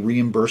that they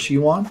reimburse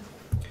you on,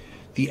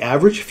 the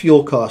average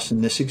fuel cost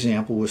in this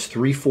example was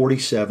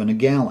 $3.47 a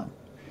gallon.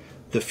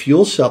 The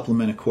fuel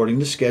supplement, according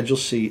to Schedule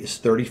C, is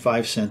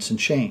 35 cents and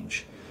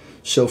change.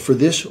 So for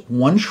this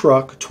one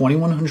truck,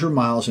 2,100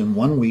 miles in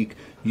 1 week,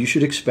 you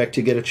should expect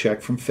to get a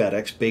check from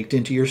FedEx baked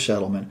into your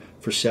settlement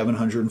for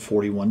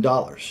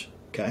 $741.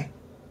 Okay?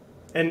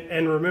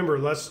 And remember,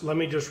 let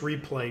me just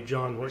replay,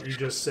 John, what you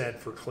just said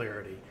for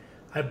clarity.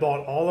 I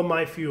bought all of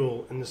my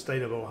fuel in the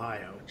state of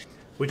Ohio,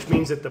 which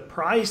means that the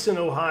price in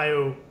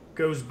Ohio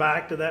goes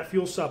back to that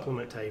fuel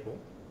supplement table,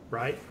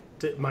 right?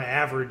 To my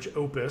average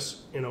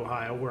opus in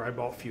Ohio where I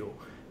bought fuel.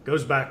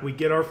 Goes back, we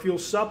get our fuel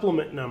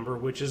supplement number,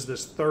 which is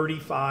this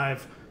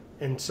 35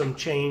 and some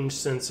change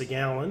cents a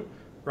gallon,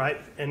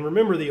 right? And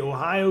remember, the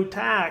Ohio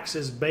tax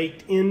is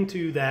baked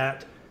into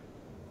that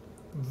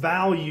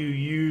value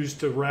used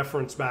to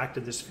reference back to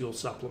this fuel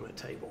supplement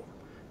table,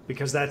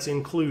 because that's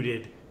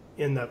included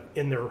in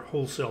their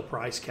wholesale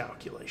price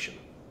calculation,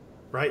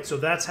 right? So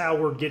that's how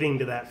we're getting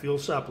to that fuel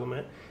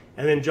supplement.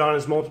 And then John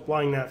is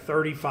multiplying that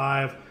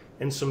 35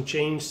 and some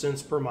change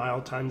cents per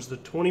mile times the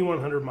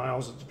 2,100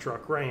 miles that the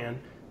truck ran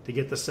to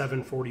get the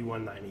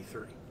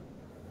 741.93.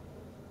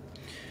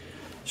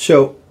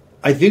 So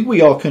I think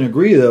we all can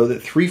agree, though,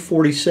 that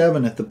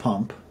 347 at the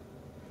pump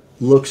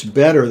looks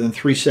better than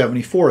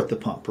 374 at the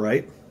pump,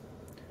 right?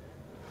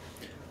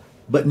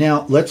 But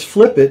now let's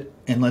flip it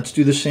and let's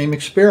do the same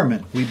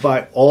experiment. We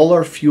buy all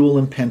our fuel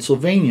in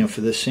Pennsylvania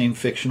for this same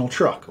fictional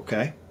truck,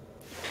 okay?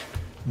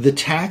 The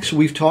tax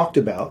we've talked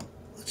about,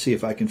 let's see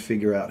if I can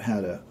figure out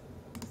how to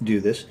do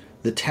this.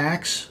 The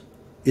tax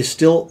is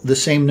still the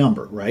same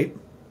number, right?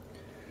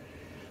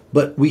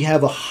 But we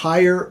have a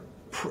higher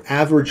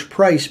average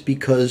price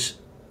because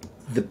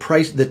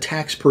the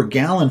tax per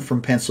gallon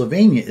from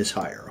Pennsylvania is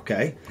higher,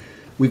 okay?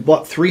 We've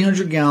bought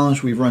 300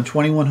 gallons, we've run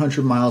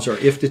 2,100 miles, our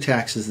IFTA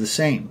tax is the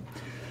same.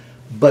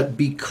 But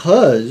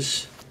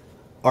because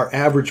our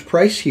average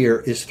price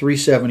here is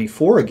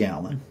 $3.74 a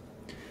gallon,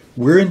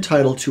 we're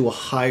entitled to a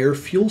higher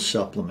fuel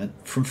supplement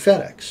from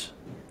FedEx.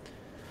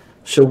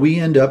 So we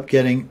end up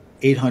getting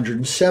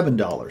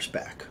 $807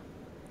 back.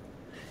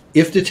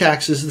 If the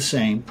tax is the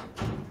same,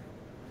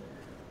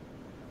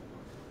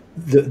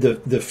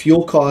 the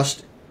fuel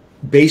cost,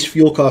 base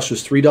fuel cost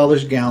was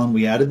 $3 a gallon.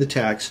 We added the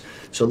tax.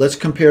 So let's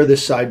compare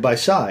this side by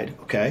side,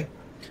 okay?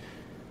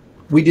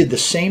 We did the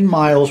same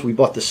miles. We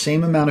bought the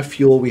same amount of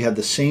fuel. We had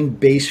the same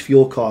base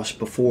fuel cost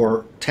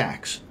before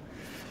tax.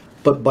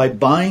 But by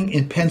buying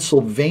in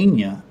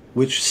Pennsylvania,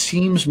 which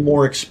seems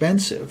more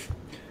expensive,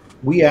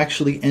 we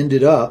actually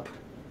ended up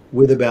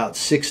with about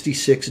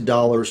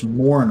 $66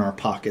 more in our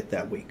pocket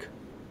that week.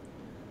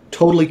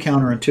 Totally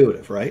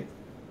counterintuitive, right?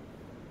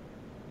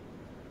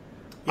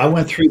 I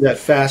went through that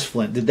fast,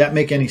 Flint. Did that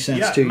make any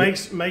sense to you? Yeah,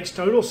 it makes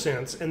total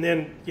sense. And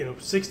then,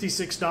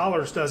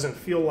 $66 doesn't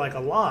feel like a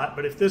lot,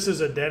 but if this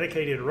is a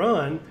dedicated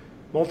run,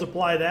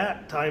 multiply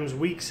that times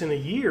weeks in a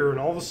year, and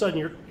all of a sudden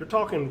you're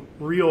talking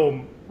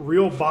real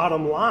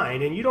bottom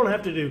line, and you don't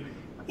have to do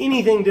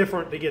anything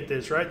different to get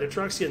this, right? The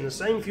truck's getting the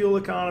same fuel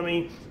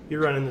economy,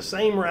 you're running the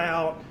same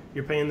route,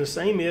 you're paying the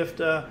same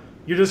IFTA,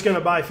 you're just going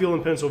to buy fuel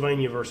in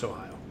Pennsylvania versus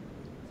Ohio.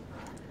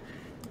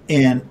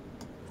 And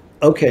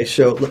okay,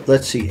 so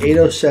let's see,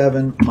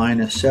 807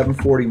 minus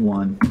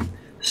 741,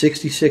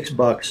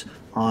 $66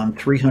 on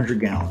 300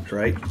 gallons,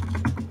 right?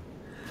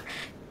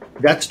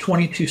 That's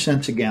 22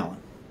 cents a gallon.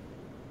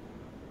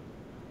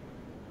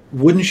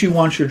 Wouldn't you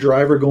want your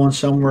driver going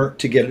somewhere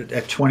to get it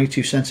at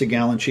 22 cents a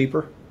gallon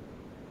cheaper?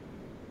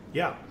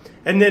 Yeah,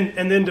 and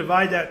then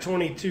divide that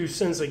 22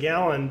 cents a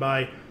gallon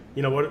by,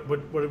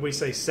 what did we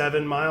say,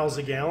 7 miles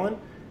a gallon?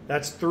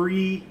 That's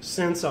 3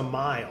 cents a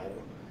mile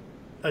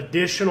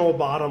additional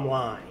bottom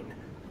line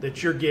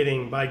that you're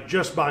getting by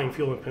just buying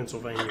fuel in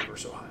Pennsylvania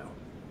versus Ohio.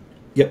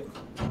 Yep.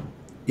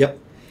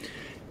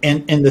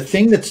 And the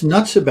thing that's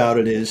nuts about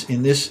it is,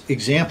 in this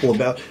example,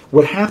 about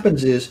what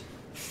happens is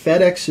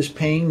FedEx is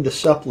paying the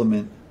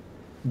supplement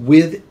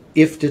with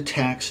IFTA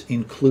tax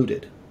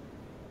included.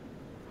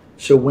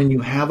 So when you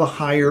have a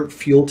higher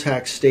fuel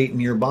tax state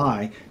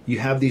nearby, you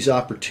have these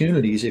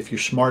opportunities, if you're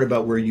smart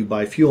about where you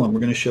buy fuel, and we're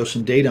going to show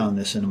some data on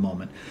this in a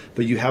moment,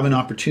 but you have an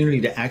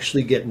opportunity to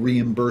actually get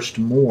reimbursed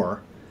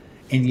more,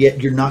 and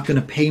yet you're not going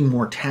to pay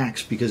more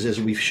tax because, as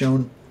we've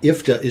shown,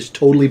 IFTA is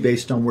totally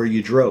based on where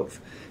you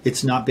drove.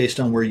 It's not based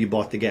on where you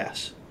bought the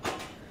gas.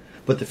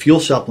 But the fuel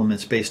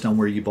supplement's based on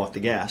where you bought the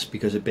gas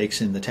because it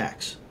bakes in the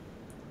tax.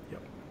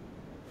 Yep.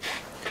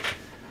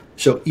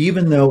 So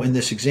even though in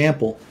this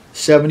example,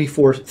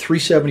 374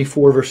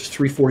 versus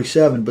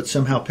 347, but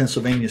somehow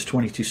Pennsylvania is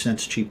 22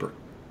 cents cheaper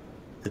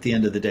at the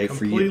end of the day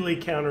for you. Completely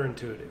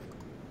counterintuitive.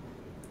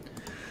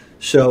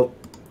 So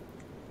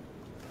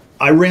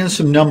I ran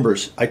some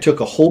numbers. I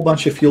took a whole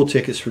bunch of fuel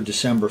tickets for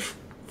December,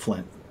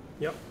 Flint.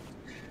 Yep.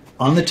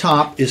 On the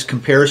top is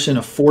comparison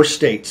of 4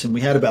 states, and we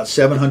had about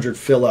 700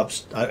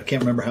 fill-ups. I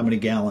can't remember how many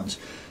gallons.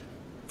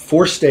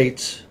 4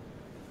 states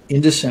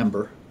in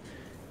December,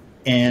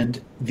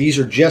 and these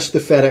are just the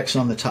FedEx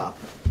on the top.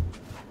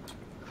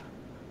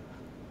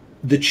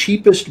 The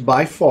cheapest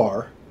by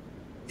far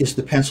is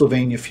the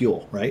Pennsylvania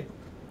fuel, right?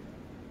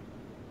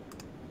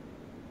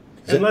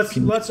 And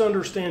let's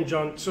understand,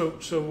 John.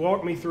 So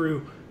walk me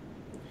through.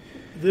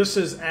 This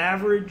is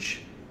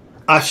average.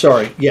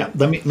 Sorry. Yeah.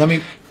 Let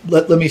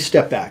me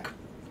step back.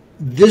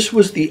 This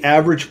was the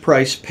average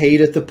price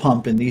paid at the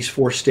pump in these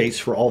 4 states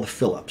for all the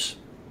fill-ups.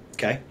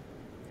 Okay.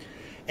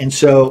 And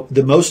so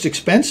the most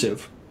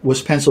expensive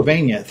was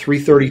Pennsylvania at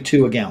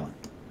 $3.32 a gallon.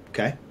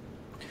 Okay.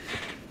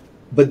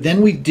 But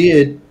then we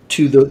did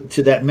to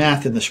that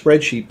math in the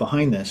spreadsheet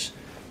behind this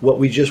what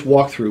we just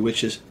walked through,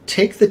 which is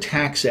take the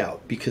tax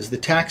out, because the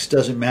tax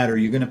doesn't matter.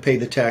 You're going to pay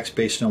the tax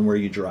based on where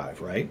you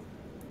drive, right?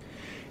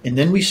 And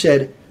then we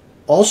said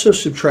also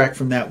subtract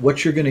from that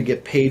what you're going to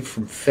get paid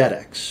from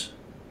FedEx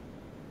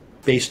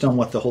based on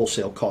what the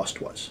wholesale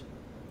cost was.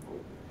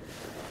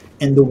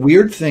 And the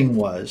weird thing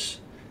was,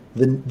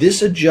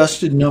 this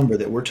adjusted number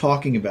that we're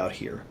talking about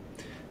here,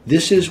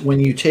 this is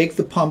when you take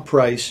the pump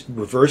price,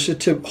 reverse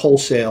it to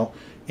wholesale,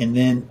 and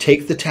then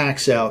take the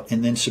tax out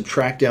and then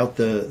subtract out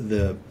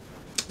the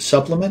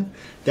supplement.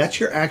 That's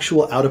your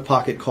actual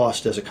out-of-pocket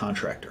cost as a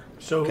contractor.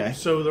 So, okay?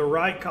 So the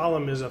right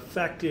column is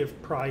effective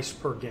price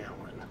per gallon.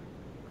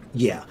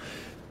 Yeah.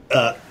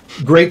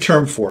 Great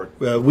term for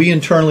it. We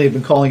internally have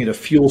been calling it a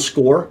fuel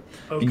score.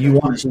 Okay. And you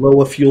want as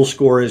low a fuel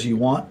score as you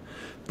want.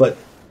 But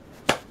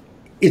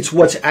it's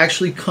what's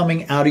actually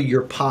coming out of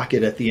your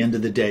pocket at the end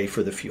of the day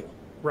for the fuel.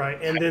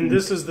 Right. And then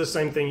this is the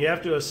same thing. You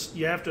have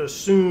to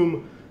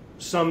assume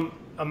some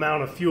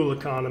amount of fuel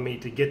economy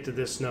to get to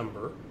this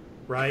number.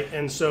 Right.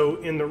 And so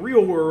in the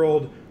real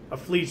world, a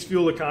fleet's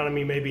fuel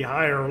economy may be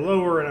higher or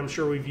lower, and I'm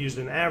sure we've used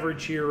an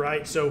average here,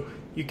 right? So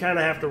you kind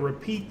of have to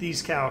repeat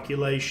these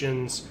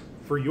calculations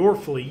for your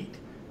fleet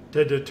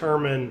to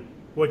determine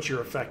what your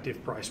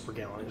effective price per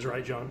gallon is,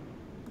 right, John?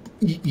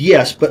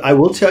 Yes, but I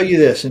will tell you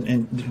this,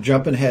 and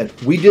jumping ahead,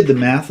 we did the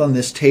math on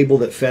this table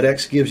that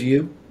FedEx gives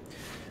you.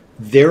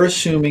 They're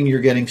assuming you're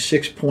getting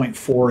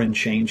 6.4 and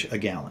change a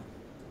gallon,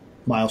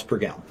 miles per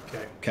gallon.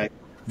 Okay.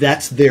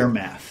 That's their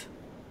math.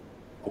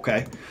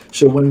 Okay.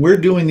 So when we're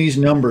doing these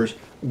numbers,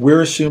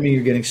 we're assuming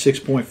you're getting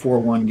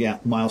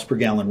 6.41 miles per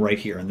gallon right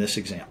here in this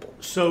example.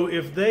 So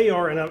if they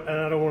are, and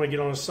I don't want to get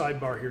on a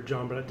sidebar here,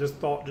 John, but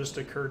thought just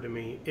occurred to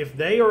me. If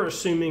they are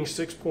assuming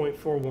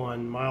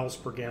 6.41 miles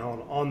per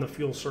gallon on the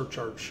fuel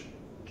surcharge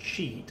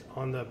sheet,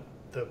 on the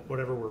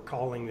whatever we're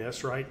calling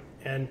this, right?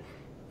 And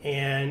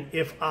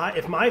if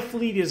my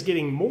fleet is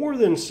getting more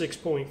than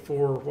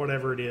 6.4,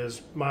 whatever it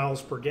is,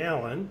 miles per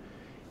gallon,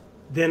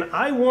 then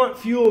I want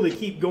fuel to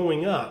keep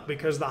going up,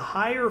 because the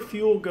higher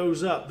fuel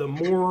goes up, the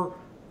more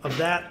of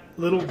that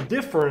little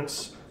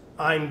difference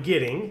I'm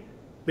getting,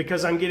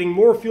 because I'm getting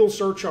more fuel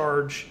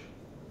surcharge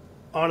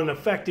on an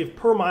effective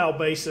per mile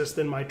basis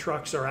than my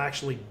trucks are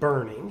actually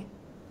burning,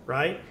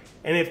 right?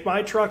 And if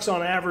my trucks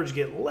on average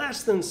get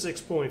less than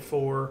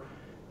 6.4,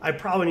 I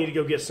probably need to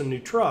go get some new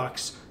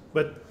trucks,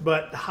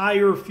 but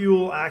higher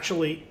fuel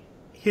actually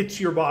hits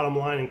your bottom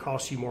line and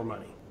costs you more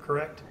money,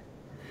 correct?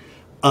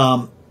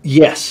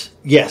 Yes.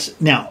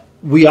 Now,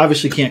 we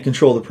obviously can't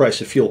control the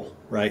price of fuel,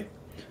 right?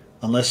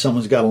 Unless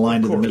someone's got a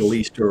line to the Middle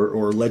East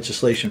or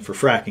legislation for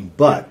fracking.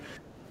 But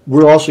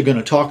we're also going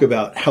to talk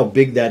about how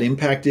big that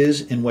impact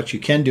is and what you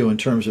can do in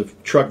terms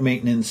of truck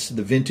maintenance,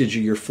 the vintage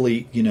of your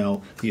fleet,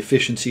 the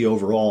efficiency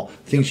overall,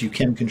 things you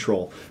can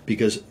control,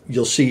 because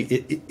you'll see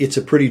it's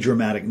a pretty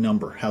dramatic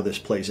number how this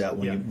plays out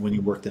when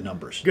you work the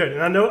numbers. Good.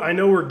 And I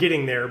know we're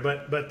getting there,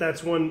 but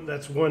that's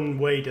one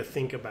way to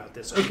think about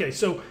this. Okay,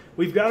 so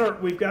we've got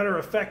our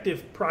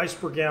effective price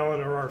per gallon,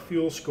 or our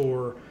fuel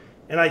score,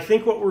 and I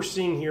think what we're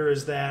seeing here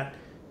is that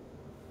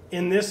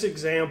in this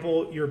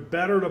example, you're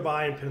better to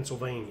buy in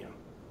Pennsylvania.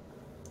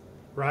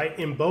 Right?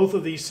 In both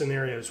of these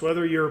scenarios,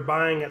 whether you're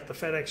buying at the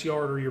FedEx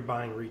yard or you're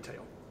buying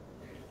retail.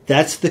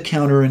 That's the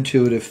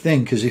counterintuitive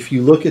thing, because if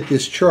you look at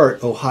this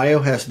chart, Ohio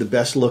has the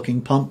best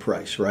looking pump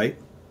price, right?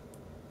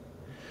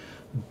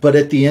 But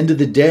at the end of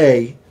the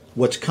day,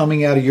 what's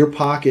coming out of your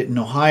pocket in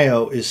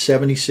Ohio is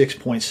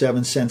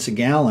 76.7 cents a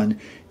gallon.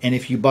 And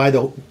if you buy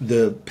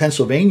the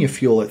Pennsylvania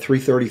fuel at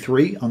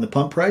 $3.33 on the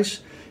pump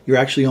price, you're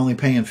actually only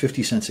paying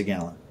 50 cents a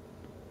gallon.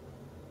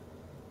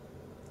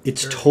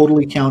 It's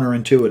totally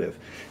counterintuitive.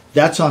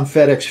 That's on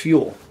FedEx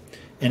fuel.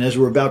 And as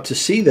we're about to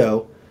see,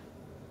 though,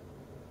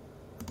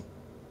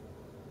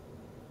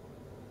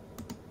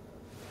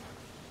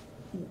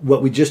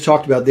 what we just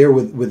talked about there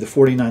with the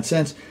 49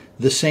 cents,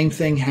 the same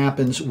thing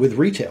happens with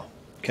retail.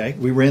 Okay,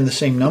 we ran the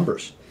same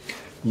numbers.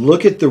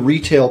 Look at the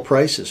retail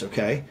prices,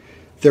 okay?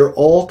 They're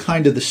all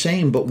kind of the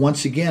same, but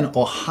once again,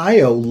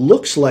 Ohio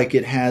looks like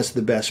it has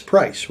the best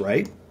price,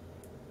 right?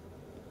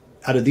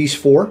 Out of these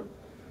 4,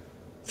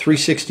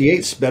 368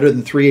 is better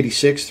than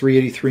 386,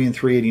 383, and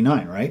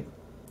 389, right?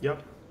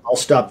 Yep. I'll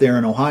stop there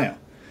in Ohio.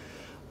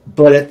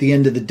 But at the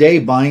end of the day,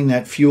 buying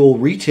that fuel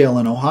retail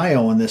in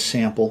Ohio on this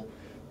sample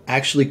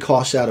actually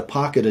costs out of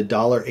pocket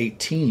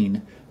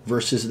 $1.18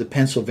 versus the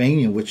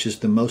Pennsylvania, which is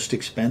the most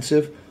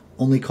expensive,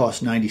 only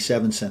costs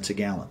 97 cents a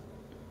gallon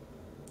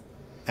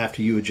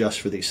after you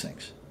adjust for these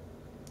things.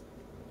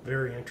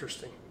 Very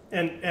interesting.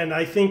 And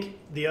I think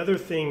the other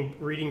thing,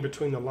 reading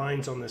between the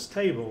lines on this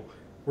table,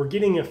 we're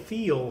getting a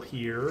feel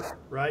here,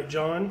 right,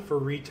 John, for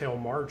retail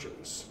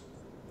margins.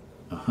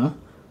 Uh-huh.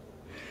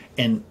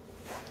 And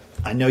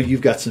I know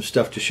you've got some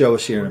stuff to show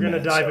us here in a minute.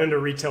 We're going to dive into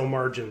retail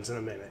margins in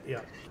a minute,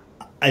 yeah.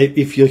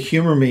 If you'll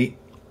humor me,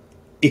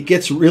 it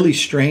gets really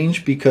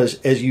strange because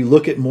as you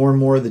look at more and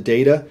more of the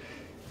data,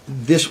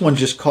 this one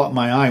just caught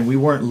my eye. We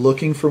weren't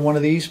looking for one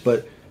of these,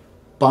 but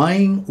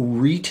buying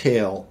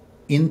retail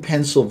in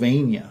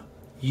Pennsylvania,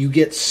 you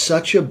get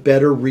such a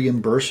better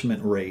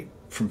reimbursement rate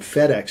from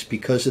FedEx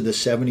because of the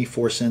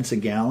 74 cents a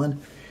gallon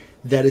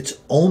that it's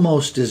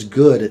almost as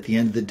good at the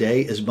end of the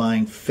day as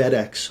buying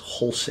FedEx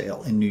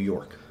wholesale in New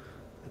York.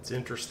 That's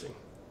interesting.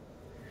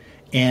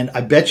 And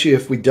I bet you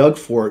if we dug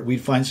for it,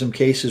 we'd find some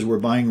cases where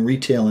buying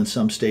retail in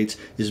some states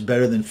is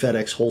better than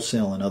FedEx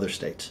wholesale in other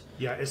states.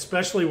 Yeah,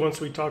 especially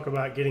once we talk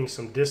about getting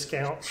some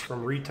discounts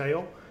from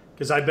retail,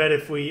 because I bet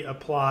if we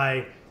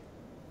apply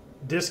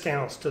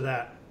discounts to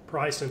that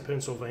price in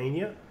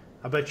Pennsylvania,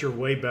 I bet you're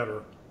way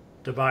better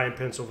to buy in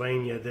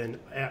Pennsylvania than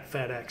at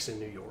FedEx in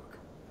New York.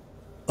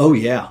 Oh,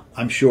 yeah,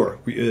 I'm sure.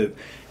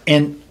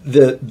 And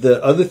the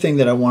other thing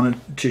that I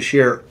wanted to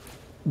share,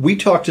 we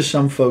talk to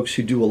some folks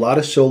who do a lot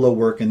of solo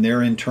work and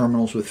they're in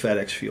terminals with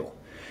FedEx fuel.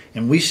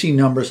 And we see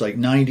numbers like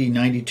 90,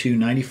 92,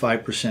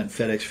 95%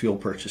 FedEx fuel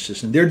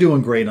purchases, and they're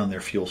doing great on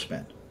their fuel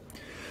spend.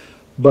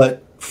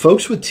 But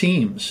folks with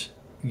teams,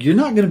 you're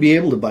not going to be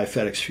able to buy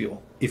FedEx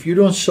fuel. If you're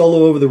doing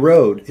solo over the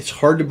road, it's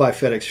hard to buy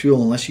FedEx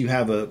fuel unless you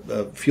have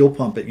a fuel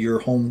pump at your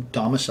home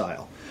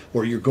domicile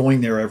or you're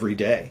going there every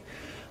day.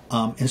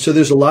 And so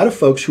there's a lot of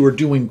folks who are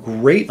doing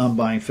great on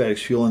buying FedEx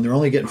fuel, and they're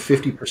only getting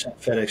 50%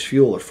 FedEx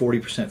fuel or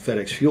 40%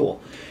 FedEx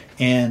fuel.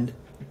 And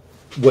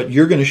what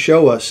you're going to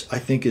show us, I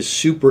think, is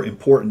super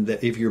important,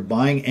 that if you're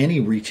buying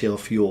any retail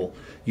fuel,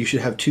 you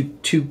should have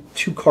two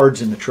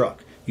cards in the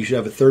truck. You should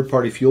have a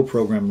third-party fuel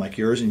program like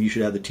yours, and you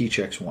should have the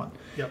T-Checks one.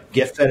 Yep.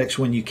 Get FedEx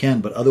when you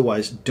can, but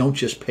otherwise don't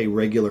just pay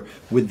regular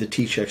with the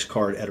T-Checks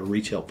card at a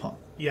retail pump.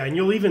 Yeah, and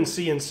you'll even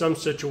see in some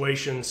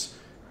situations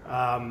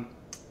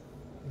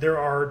there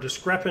are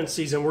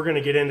discrepancies, and we're going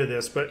to get into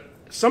this, but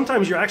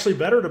sometimes you're actually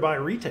better to buy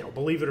retail,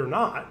 believe it or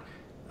not.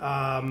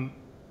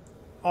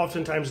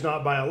 Oftentimes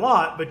not by a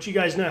lot, but you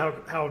guys know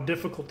how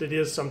difficult it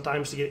is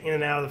sometimes to get in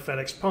and out of the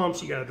FedEx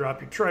pumps. You got to drop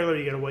your trailer,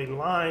 you got to wait in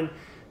line.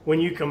 When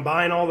you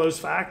combine all those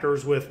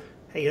factors with,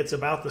 hey, it's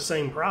about the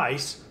same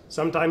price,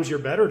 sometimes you're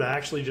better to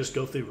actually just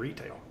go through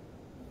retail.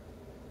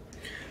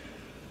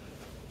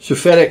 So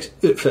Flint,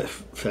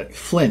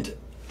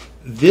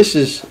 this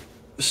is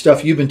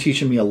stuff you've been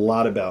teaching me a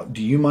lot about.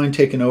 Do you mind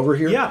taking over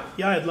here? Yeah,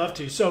 I'd love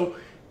to. So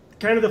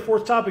kind of the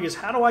fourth topic is,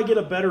 how do I get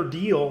a better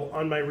deal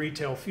on my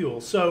retail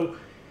fuel? So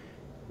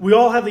we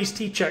all have these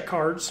T-Check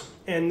cards,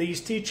 and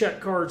these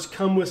T-Check cards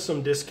come with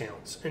some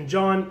discounts. And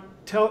John,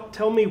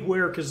 tell me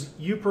where, because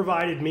you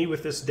provided me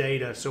with this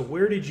data. So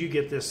where did you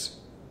get this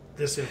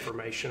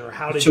information, or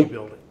how did you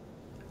build it?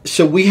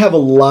 So we have a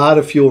lot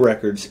of fuel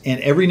records, and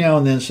every now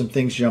and then some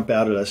things jump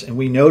out at us, and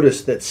we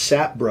noticed that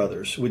Sapp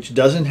Brothers, which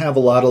doesn't have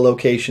a lot of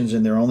locations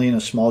and they're only in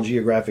a small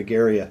geographic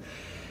area,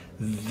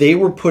 they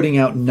were putting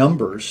out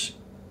numbers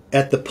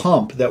at the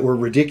pump that were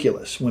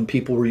ridiculous when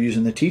people were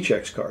using the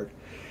T-Checks card.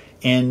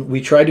 And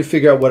we tried to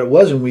figure out what it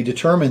was, and we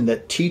determined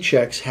that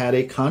T-Checks had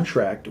a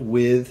contract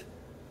with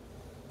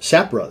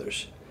Sapp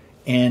Brothers.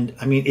 And,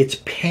 I mean, it's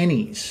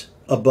pennies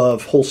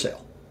above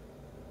wholesale,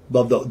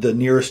 above the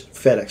nearest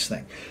FedEx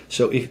thing.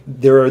 So if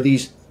there are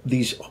these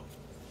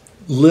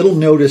little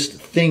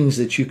noticed things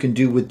that you can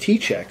do with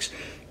T-Checks,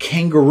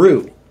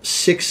 Kangaroo,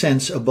 6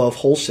 cents above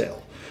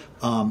wholesale.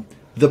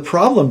 The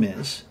problem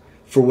is,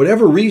 for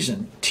whatever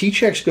reason,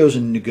 T-Checks goes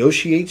and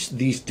negotiates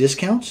these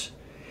discounts,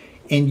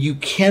 and you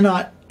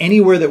cannot,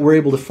 anywhere that we're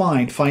able to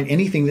find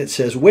anything that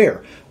says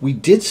where. We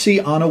did see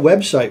on a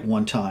website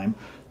one time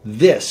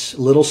this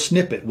little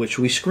snippet, which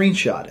we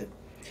screenshotted.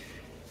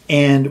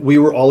 And we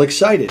were all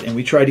excited, and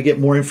we tried to get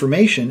more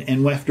information.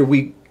 And after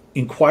we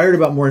inquired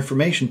about more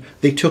information,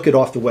 they took it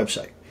off the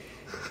website.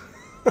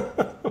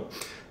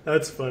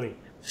 That's funny.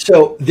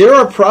 So there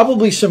are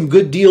probably some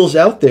good deals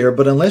out there,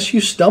 but unless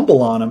you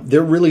stumble on them,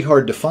 they're really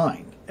hard to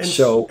find. And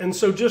so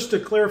just to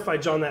clarify,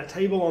 John, that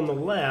table on the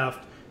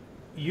left,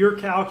 you're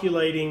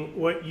calculating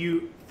what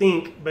you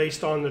think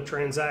based on the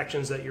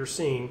transactions that you're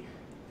seeing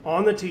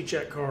on the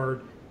T-Check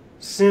card,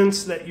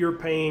 since that you're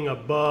paying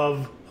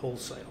above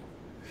wholesale.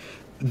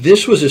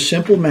 This was a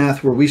simple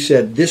math where we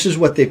said this is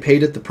what they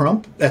paid at the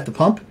pump,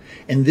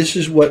 and this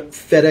is what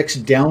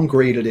FedEx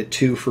downgraded it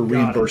to for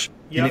reimbursement.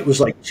 Yep. And it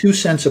was like 2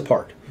 cents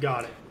apart.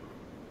 Got it.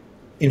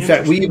 In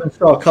fact, we even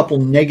saw a couple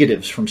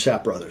negatives from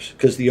Sapp Brothers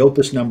because the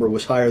Opus number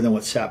was higher than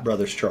what Sapp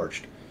Brothers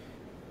charged.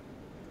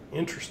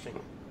 Interesting.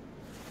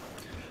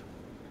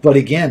 But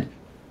again,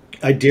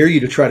 I dare you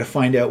to try to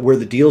find out where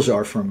the deals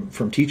are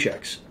from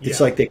T-checks. It's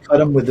like they cut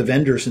them with the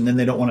vendors and then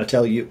they don't want to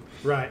tell you.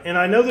 Right. And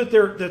I know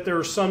that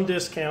there's some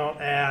discount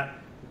at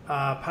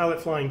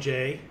Pilot Flying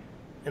J,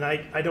 and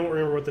I don't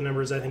remember what the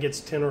number is. I think it's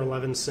 10 or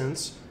 11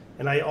 cents.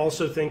 And I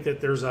also think that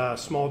there's a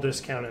small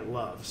discount at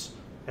Love's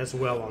as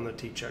well on the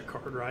T-check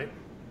card, right?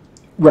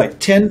 Right.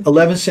 10,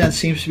 11 cents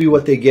seems to be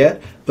what they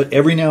get, but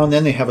every now and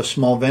then they have a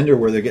small vendor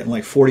where they're getting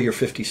like 40 or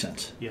 50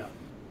 cents. Yeah.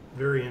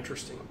 Very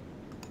interesting.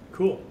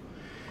 Cool.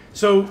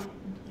 So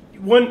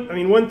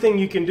one thing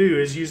you can do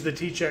is use the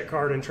T-check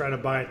card and try to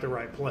buy at the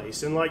right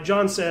place. And like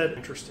John said,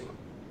 interesting.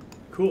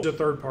 Cool. It's a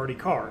third-party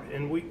card.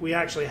 And we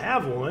actually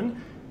have one.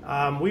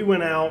 I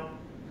went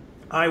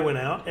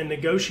out and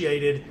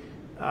negotiated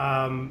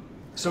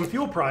some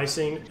fuel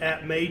pricing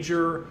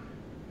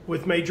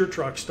with major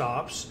truck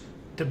stops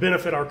to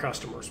benefit our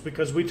customers,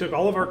 because we took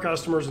all of our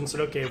customers and said,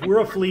 okay, if we're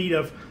a fleet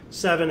of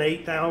 7,000,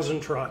 8,000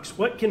 trucks,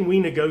 what can we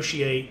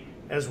negotiate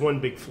as one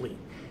big fleet?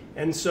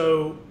 And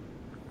so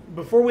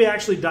before we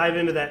actually dive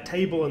into that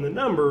table and the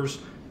numbers,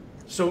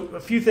 so a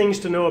few things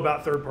to know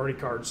about third-party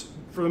cards.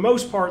 For the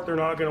most part, they're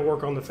not going to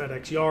work on the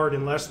FedEx yard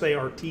unless they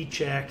are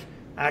T-check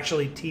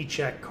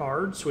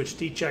cards, which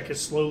T-check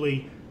is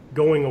slowly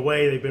going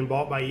away. They've been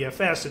bought by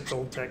EFS. It's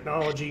old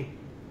technology.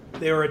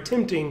 They are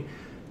attempting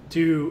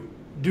to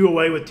do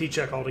away with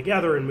T-check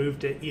altogether and move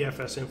to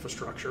EFS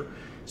infrastructure.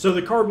 So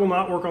the card will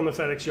not work on the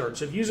FedEx yard.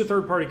 So if you use a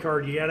third-party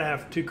card, you got to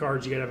have two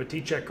cards. You got to have a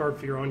T-check card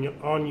for your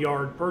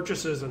on-yard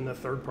purchases and the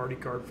third-party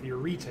card for your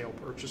retail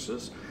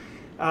purchases.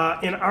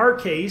 In our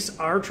case,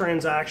 our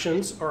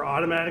transactions are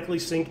automatically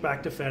synced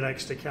back to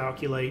FedEx to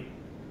calculate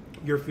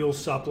your fuel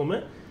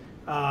supplement.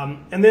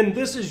 And then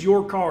this is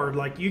your card.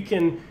 Like, you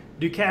can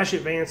do cash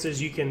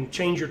advances, you can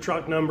change your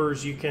truck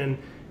numbers, you can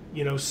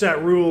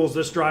set rules.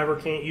 This driver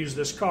can't use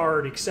this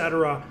card,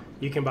 etc.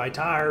 You can buy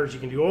tires, you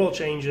can do oil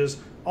changes,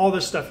 all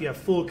this stuff. You have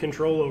full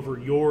control over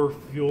your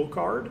fuel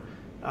card.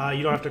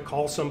 You don't have to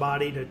call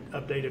somebody to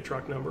update a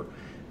truck number.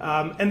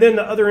 And then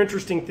the other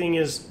interesting thing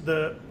is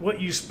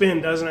what you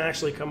spend doesn't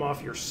actually come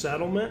off your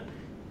settlement.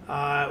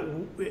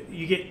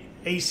 You get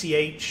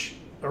ACH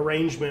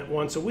arrangement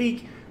once a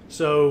week.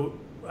 So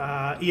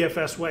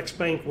EFS Wex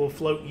Bank will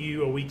float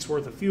you a week's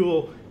worth of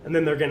fuel, and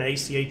then they're going to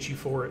ACH you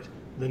for it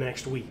the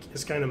next week.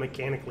 It's kind of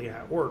mechanically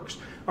how it works.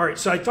 All right,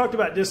 so I talked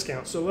about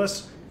discounts. So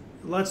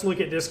let's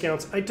look at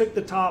discounts. I took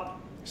the top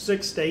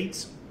 6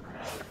 states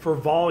for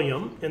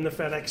volume in the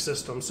FedEx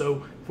system.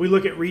 So if we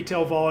look at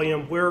retail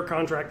volume, where are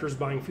contractors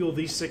buying fuel?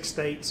 These 6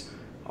 states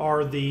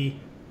are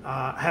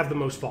have the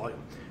most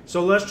volume.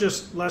 So let's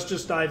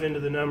just dive into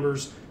the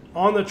numbers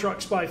on the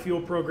Truck Spy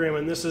Fuel program,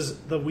 and this is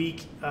the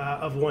week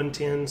of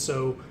 110.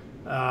 So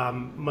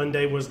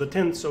Monday was the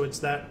 10th, so it's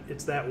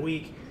that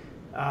week.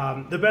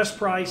 The best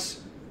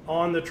price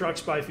on the Truck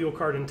Spy Fuel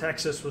card in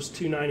Texas was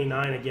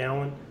 $2.99 a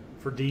gallon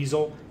for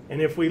diesel.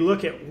 And if we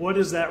look at what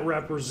does that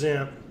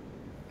represent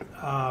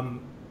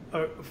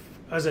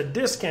as a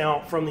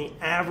discount from the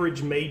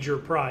average major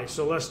price.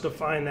 So let's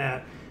define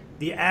that.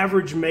 The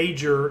average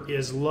major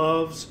is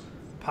Love's,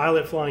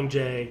 Pilot Flying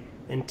J,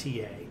 and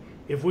TA.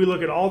 If we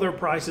look at all their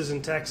prices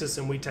in Texas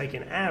and we take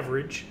an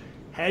average,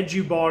 had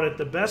you bought at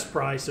the best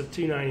price of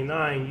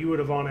 $2.99, you would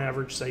have on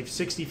average saved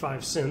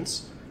 65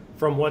 cents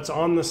from what's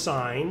on the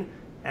sign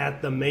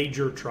at the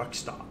major truck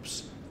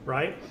stops,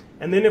 right?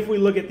 And then if we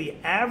look at the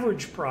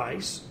average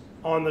price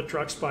on the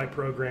Truck Spy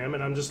program,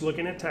 and I'm just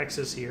looking at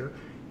Texas here,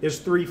 is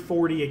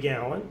 $3.40 a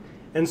gallon.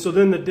 And so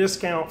then the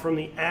discount from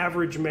the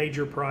average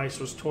major price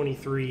was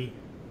 23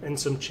 and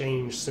some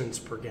change cents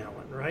per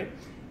gallon, right?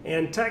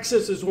 And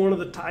Texas is one of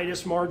the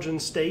tightest margin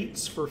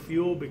states for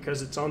fuel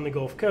because it's on the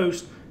Gulf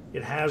Coast.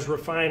 It has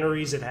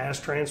refineries, it has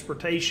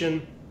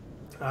transportation.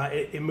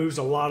 It moves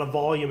a lot of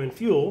volume in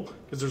fuel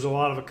because there's a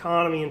lot of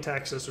economy in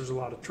Texas. There's a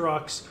lot of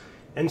trucks.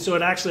 And so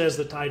it actually has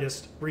the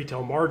tightest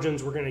retail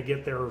margins. We're going to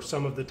get there, or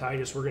some of the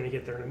tightest. We're going to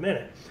get there in a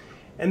minute.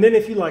 And then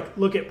if you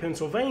look at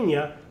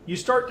Pennsylvania, you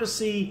start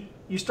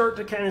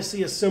to kind of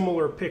see a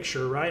similar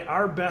picture, right?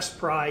 Our best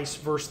price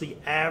versus the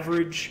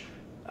average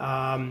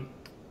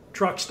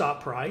truck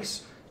stop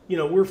price,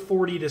 we're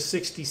 40 to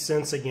 60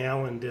 cents a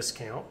gallon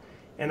discount.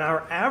 And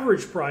our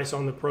average price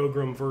on the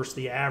program versus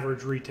the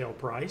average retail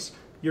price,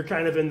 you're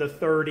kind of in the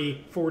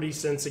 30, 40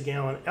 cents a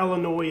gallon.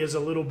 Illinois is a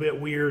little bit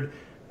weird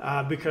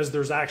because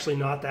there's actually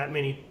not that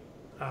many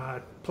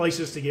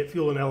places to get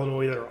fuel in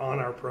Illinois that are on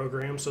our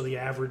program, so the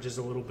average is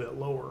a little bit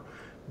lower.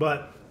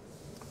 But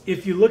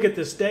if you look at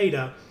this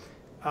data,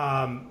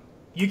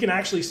 you can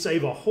actually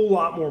save a whole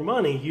lot more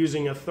money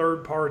using a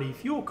third-party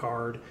fuel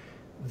card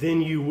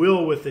than you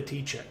will with the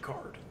T-check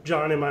card.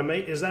 John,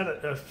 is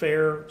that a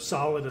fair,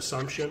 solid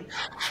assumption?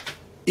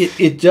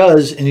 It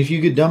does, and if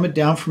you could dumb it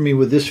down for me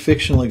with this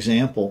fictional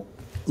example,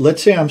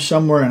 let's say I'm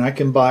somewhere and I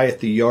can buy at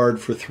the yard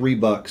for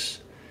 $3,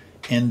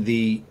 and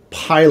the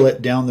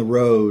Pilot down the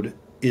road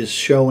is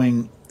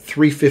showing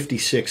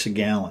 $3.56 a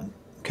gallon.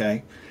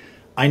 Okay,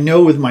 I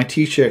know with my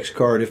T-checks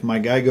card, if my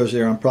guy goes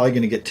there, I'm probably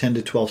going to get 10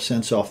 to 12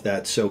 cents off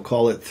that. So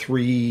call it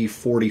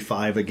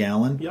 $3.45 a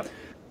gallon. Yep.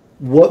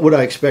 What would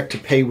I expect to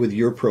pay with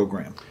your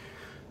program?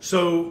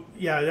 So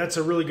yeah, that's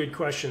a really good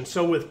question.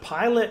 So with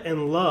Pilot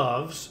and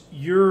Loves,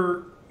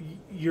 you're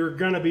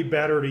going to be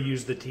better to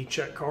use the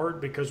T-Check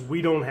card because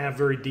we don't have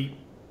very deep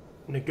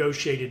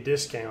negotiated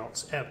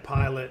discounts at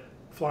Pilot,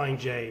 Flying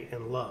J,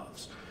 and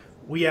Loves.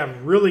 We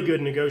have really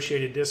good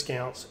negotiated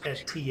discounts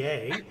at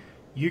TA.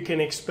 You can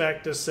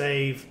expect to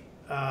save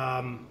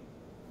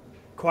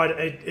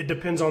it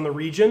depends on the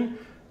region,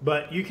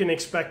 but you can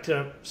expect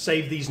to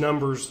save these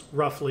numbers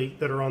roughly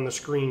that are on the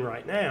screen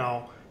right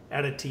now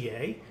at a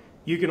TA.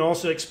 You can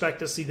also expect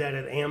to see that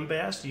at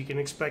Ambest. You can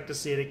expect to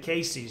see it at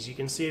Casey's. You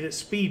can see it at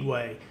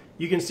Speedway.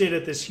 You can see it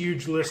at this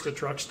huge list of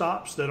truck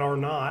stops that are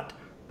not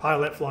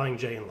Pilot, Flying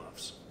J, and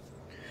Loves.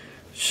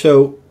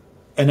 So,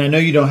 and I know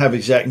you don't have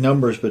exact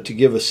numbers, but to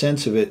give a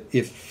sense of it,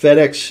 if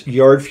FedEx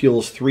yard fuel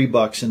is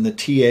 $3 and the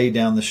TA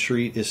down the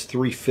street is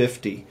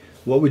 $3.50,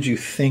 what would you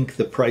think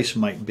the price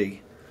might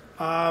be?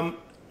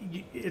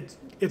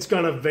 It's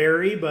going to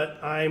vary, but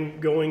I'm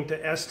going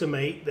to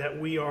estimate that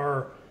we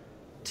are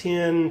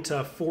 10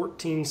 to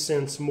 14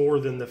 cents more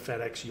than the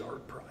FedEx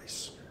yard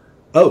price.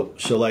 Oh,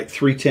 so like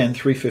 310,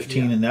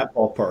 315 in that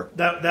ballpark.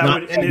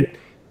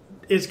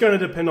 It's going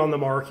to depend on the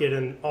market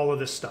and all of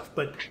this stuff,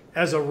 but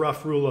as a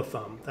rough rule of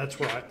thumb, that's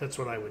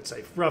what I would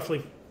say.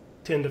 Roughly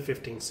 10 to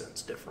 15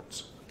 cents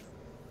difference.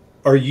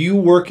 Are you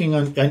working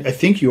on, I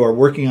think you are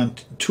working on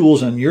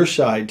tools on your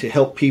side to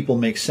help people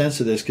make sense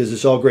of this, because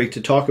it's all great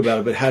to talk about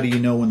it, but how do you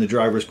know when the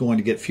driver is going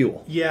to get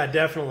fuel? Yeah,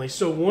 definitely.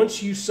 So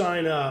once you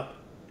sign up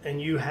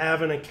and you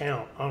have an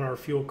account on our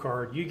fuel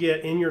card, you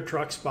get in your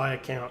TruckSpy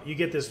account, you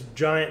get this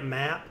giant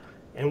map,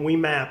 and we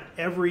map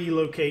every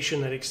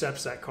location that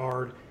accepts that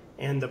card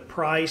and the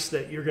price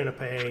that you're going to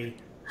pay,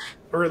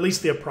 or at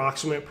least the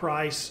approximate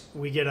price.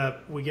 We get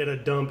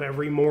a dump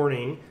every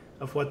morning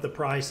of what the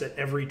price at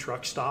every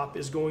truck stop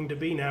is going to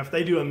be. Now, if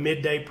they do a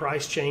midday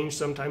price change,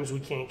 sometimes we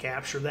can't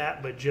capture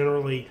that, but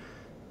generally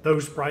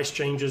those price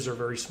changes are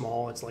very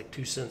small. It's like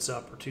 2 cents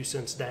up or 2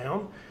 cents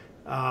down.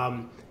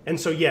 And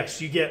so, yes,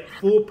 you get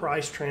full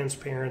price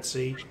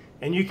transparency,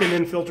 and you can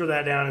then filter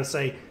that down and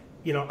say,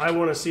 I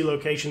want to see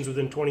locations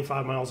within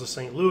 25 miles of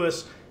St.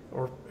 Louis,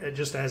 or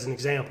just as an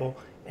example,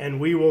 and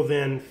we will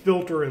then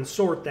filter and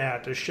sort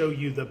that to show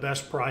you the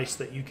best price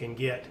that you can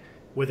get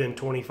within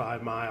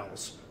 25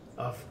 miles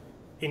of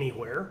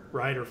anywhere,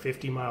 right? Or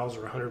 50 miles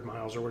or 100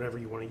 miles or whatever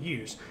you want to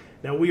use.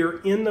 Now, we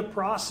are in the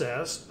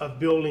process of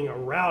building a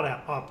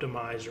route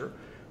optimizer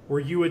where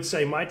you would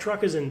say, my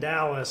truck is in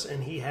Dallas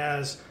and he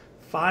has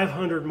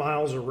 500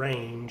 miles of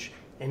range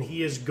and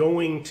he is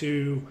going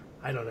to,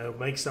 I don't know,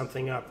 make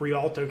something up,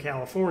 Rialto,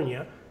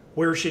 California.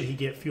 Where should he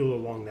get fuel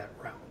along that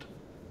route?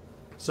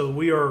 So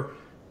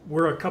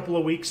we're a couple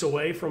of weeks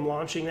away from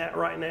launching that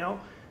right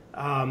now.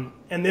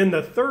 And then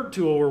the third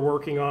tool we're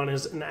working on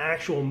is an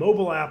actual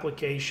mobile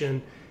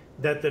application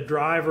that the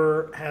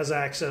driver has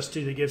access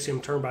to that gives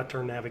him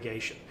turn-by-turn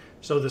navigation.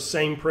 So the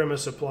same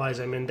premise applies.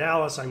 I'm in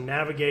Dallas, I'm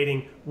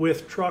navigating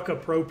with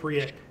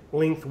truck-appropriate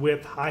length,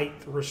 width, height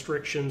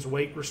restrictions,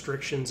 weight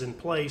restrictions in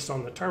place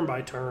on the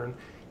turn-by-turn.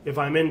 If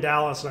I'm in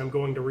Dallas and I'm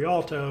going to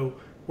Rialto,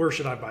 where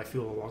should I buy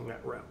fuel along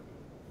that route?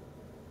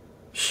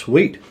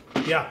 Sweet.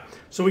 Yeah.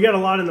 So we got a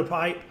lot in the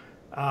pipe.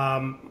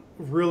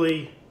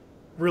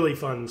 Really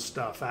fun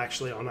stuff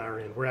actually on our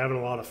end. We're having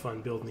a lot of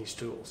fun building these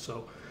tools.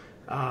 So,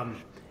 and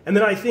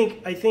then I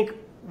think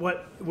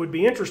what would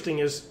be interesting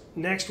is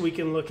next we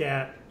can look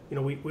at,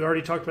 we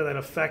already talked about that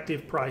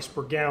effective price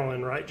per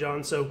gallon, right,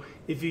 John? So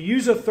if you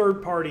use a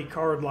third-party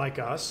card like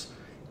us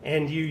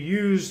and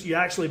you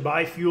actually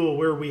buy fuel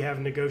where we have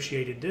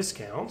negotiated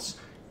discounts,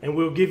 and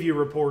we'll give you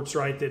reports,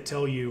 right, that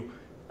tell you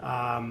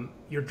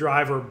your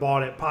driver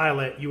bought at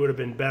Pilot, you would have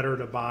been better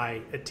to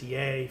buy at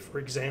TA, for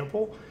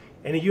example.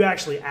 And if you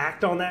actually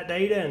act on that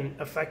data and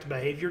affect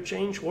behavior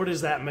change, what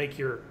does that make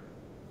your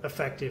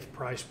effective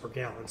price per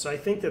gallon? So I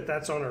think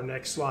that's on our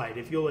next slide.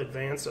 If you'll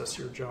advance us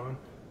here, John.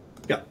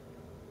 Yeah.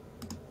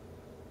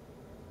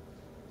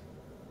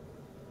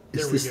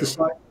 Is this the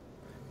slide?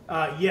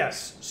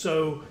 Yes.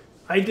 So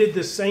I did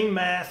the same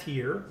math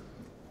here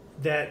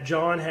that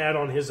John had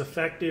on his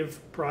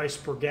effective price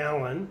per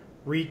gallon,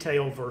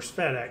 retail versus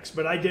FedEx,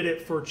 but I did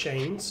it for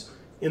chains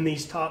in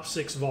these top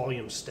 6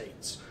 volume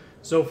states.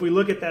 So if we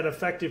look at that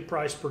effective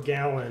price per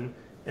gallon,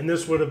 and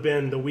this would have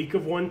been the week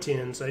of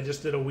 110, so I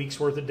just did a week's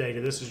worth of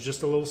data. This is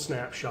just a little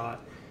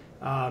snapshot.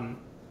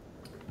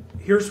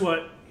 Here's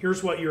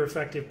what your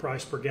effective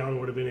price per gallon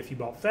would have been if you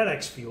bought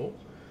FedEx fuel,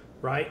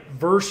 right?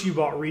 Versus you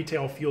bought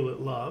retail fuel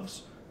at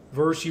Love's,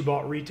 versus you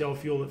bought retail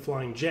fuel at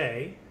Flying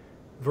J,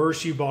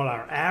 versus you bought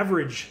our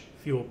average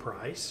fuel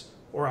price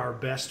or our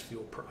best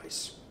fuel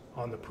price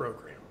on the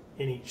program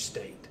in each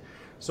state.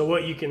 So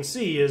what you can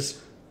see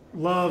is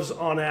Love's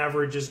on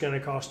average is going to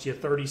cost you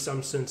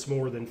 30-some cents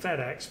more than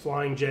FedEx.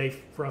 Flying J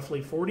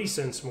roughly 40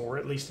 cents more,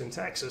 at least in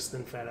Texas,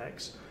 than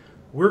FedEx.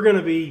 We're going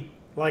to be,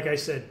 like I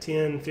said,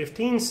 10,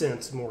 15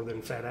 cents more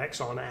than FedEx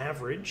on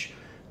average.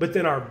 But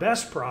then our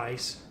best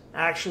price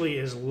actually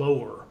is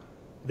lower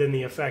than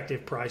the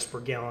effective price per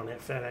gallon at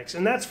FedEx.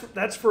 And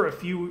that's for a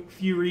few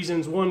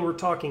reasons. One, we're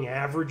talking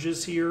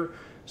averages here.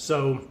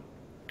 So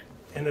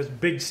and a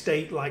big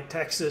state like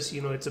Texas,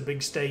 it's a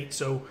big state,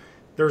 so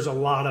there's a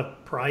lot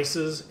of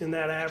prices in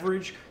that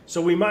average.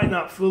 So we might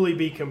not fully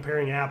be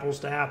comparing apples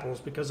to apples,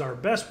 because our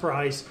best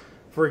price,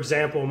 for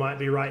example, might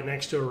be right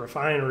next to a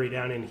refinery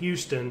down in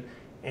Houston,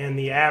 and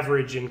the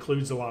average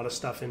includes a lot of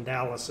stuff in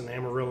Dallas and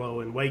Amarillo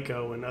and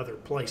Waco and other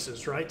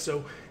places, right?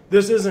 So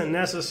this isn't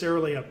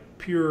necessarily a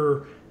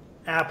pure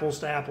apples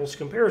to apples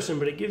comparison,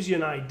 but it gives you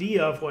an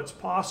idea of what's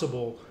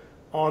possible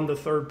on the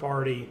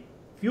third-party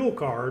fuel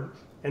card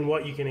and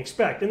what you can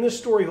expect. And this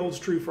story holds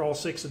true for all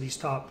 6 of these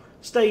top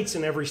states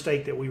and every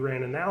state that we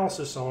ran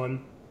analysis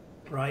on,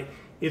 right?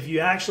 If you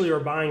actually are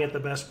buying at the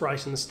best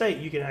price in the state,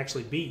 you can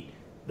actually beat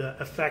the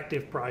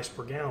effective price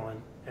per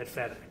gallon at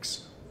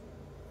FedEx.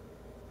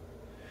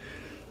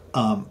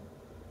 I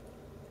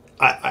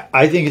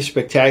think it's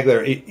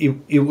spectacular.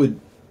 It would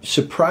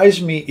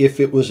surprise me if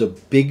it was a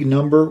big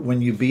number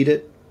when you beat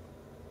it,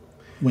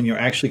 when you're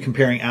actually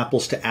comparing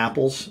apples to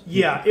apples.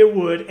 Yeah, it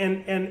would.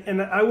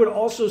 And I would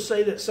also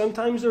say that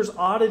sometimes there's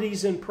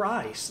oddities in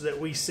price that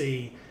we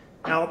see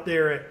out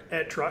there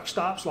at truck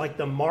stops. Like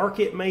the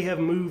market may have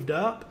moved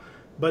up,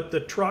 but the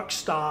truck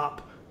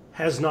stop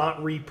has not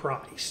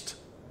repriced,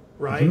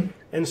 right? Mm-hmm.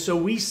 And so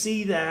we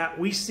see that.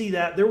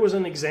 There was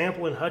an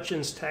example in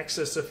Hutchins,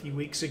 Texas a few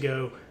weeks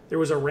ago. There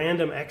was a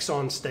random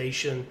Exxon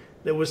station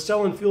that was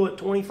selling fuel at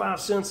 25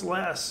 cents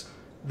less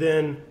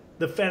than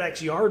the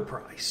FedEx yard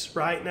price,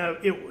 right? Now,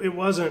 it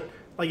wasn't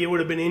like it would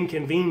have been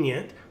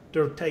inconvenient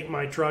to take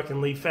my truck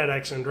and leave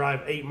FedEx and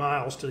drive 8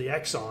 miles to the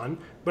Exxon,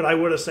 but I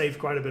would have saved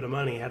quite a bit of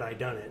money had I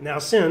done it. Now,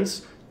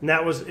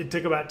 it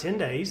took about 10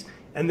 days,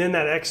 and then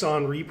that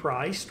Exxon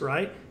repriced,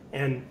 right?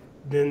 And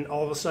then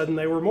all of a sudden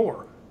they were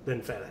more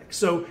than FedEx.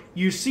 So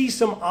you see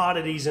some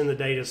oddities in the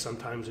data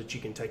sometimes that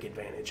you can take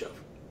advantage of.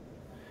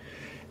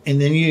 And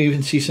then you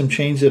even see some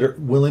chains that are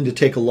willing to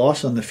take a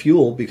loss on the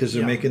fuel because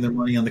they're making their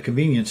money on the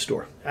convenience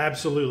store.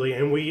 Absolutely,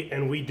 and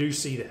we do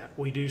see that.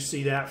 We do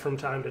see that from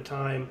time to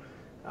time.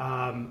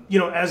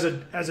 As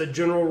a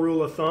general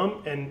rule of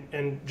thumb,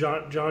 and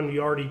John,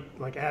 you already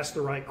asked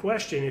the right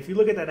question. If you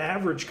look at that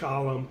average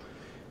column,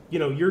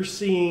 you're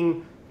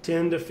seeing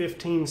 10 to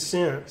 15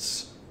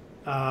 cents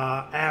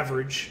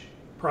average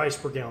price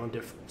per gallon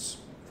difference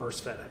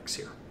versus FedEx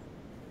here.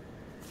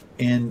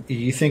 And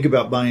you think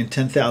about buying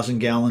 10,000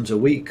 gallons a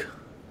week.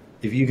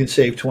 If you can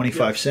save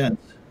 25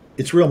 cents,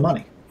 it's real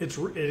money. It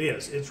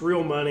is. It's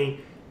real money,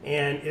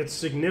 and it's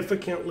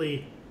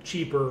significantly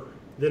cheaper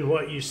than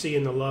what you see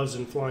in the Loves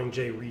and Flying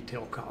J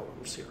retail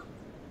columns here.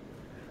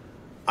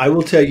 I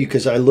will tell you,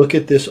 because I look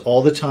at this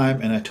all the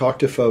time and I talk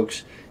to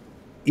folks,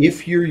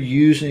 if you're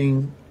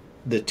using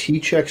the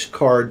T-Checks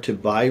card to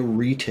buy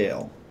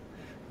retail,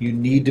 you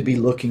need to be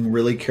looking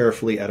really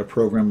carefully at a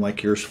program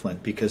like yours,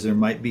 Flint, because there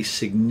might be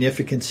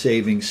significant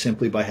savings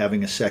simply by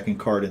having a second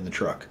card in the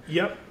truck.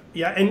 Yep.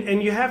 Yeah,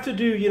 and you have to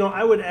do,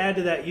 I would add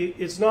to that,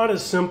 it's not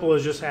as simple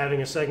as just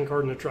having a second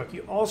card in the truck.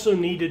 You also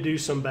need to do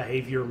some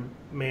behavior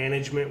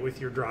management with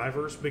your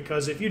drivers,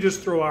 because if you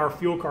just throw our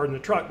fuel card in the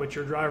truck, but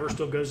your driver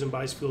still goes and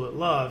buys fuel at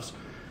Love's,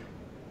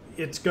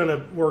 it's going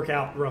to work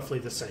out roughly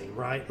the same,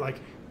 right?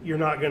 You're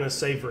not going to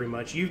save very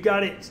much. You've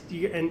got it,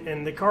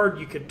 and the card,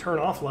 you could turn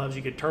off Loves,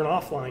 you could turn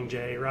off Flying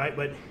J, right?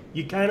 But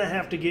you kind of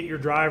have to get your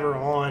driver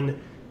on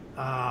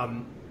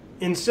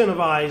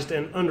incentivized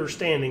and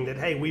understanding that,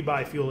 hey, we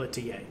buy fuel at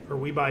TA, or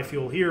we buy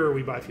fuel here, or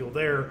we buy fuel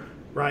there,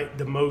 right?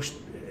 The most,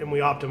 and we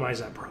optimize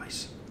that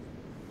price.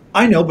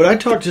 I know, but I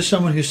talked to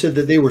someone who said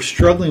that they were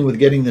struggling with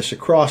getting this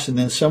across, and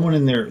then someone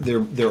in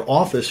their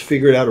office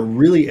figured out a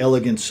really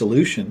elegant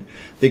solution.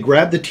 They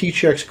grabbed the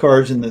T-Checks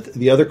cards and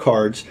the other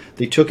cards,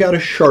 they took out a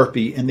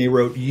Sharpie, and they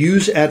wrote,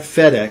 use at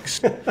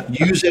FedEx,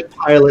 use at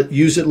Pilot,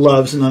 use at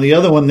Loves, and on the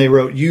other one they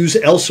wrote, use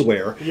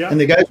elsewhere. Yep. And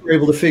the guys were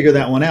able to figure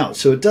that one out.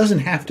 So it doesn't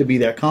have to be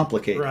that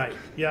complicated. Right.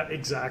 Yeah,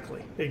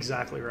 exactly.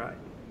 Exactly right.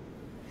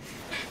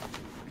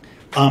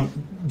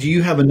 Do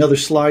you have another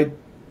slide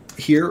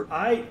here?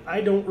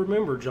 I don't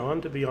remember,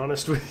 John, to be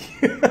honest with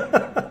you.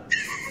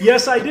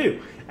 Yes, I do.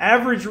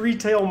 Average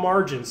retail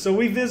margins. So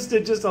we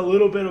visited just a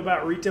little bit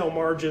about retail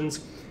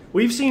margins.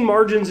 We've seen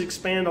margins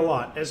expand a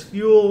lot as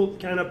fuel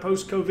kind of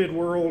post-COVID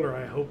world, or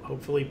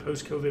hopefully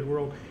post-COVID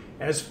world,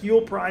 as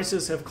fuel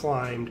prices have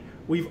climbed,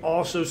 we've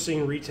also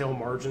seen retail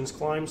margins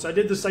climb. So I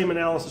did the same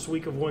analysis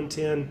week of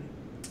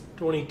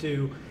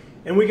 110.22,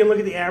 and we can look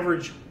at the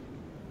average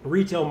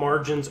retail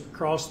margins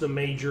across the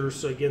majors.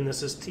 So again,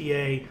 this is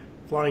TA,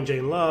 Flying J,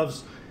 and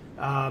Loves.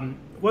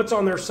 What's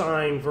on their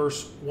sign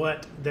versus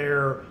what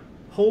their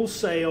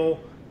wholesale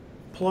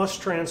plus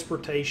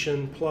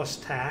transportation plus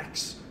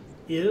tax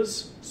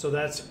is. So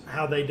that's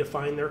how they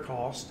define their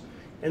cost.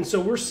 And so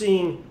we're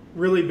seeing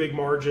really big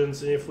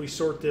margins. And if we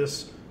sort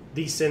this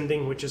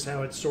descending, which is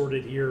how it's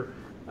sorted here,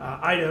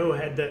 Idaho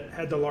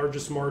had the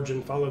largest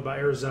margin, followed by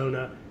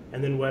Arizona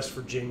and then West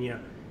Virginia.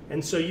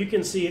 And so you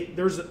can see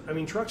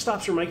truck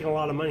stops are making a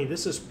lot of money.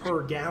 This is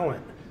per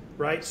gallon,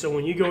 right? So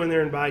when you go in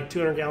there and buy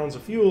 200 gallons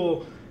of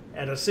fuel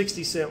at a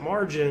 60-cent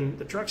margin,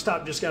 the truck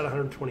stop just got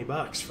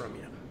 $120 from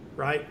you,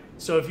 right?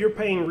 So if you're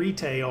paying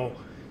retail,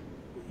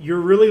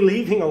 you're really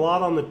leaving a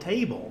lot on the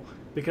table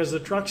because the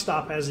truck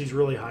stop has these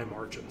really high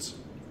margins.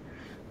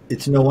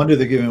 It's no wonder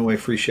they're giving away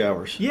free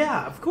showers.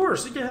 Yeah, of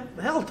course. Yeah,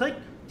 hell, take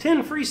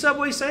 10 free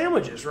Subway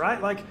sandwiches,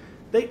 right? Like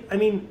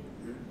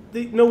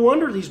no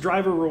wonder these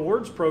driver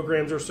rewards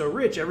programs are so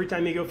rich. Every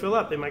time you go fill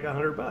up, they make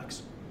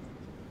 $100.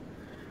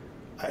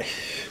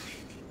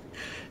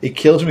 It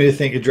kills me to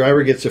think a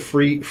driver gets a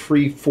free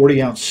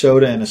 40-ounce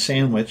soda and a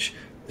sandwich,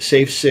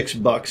 saves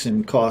 $6,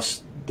 and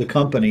costs the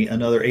company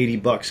another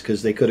 $80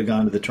 because they could have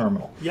gone to the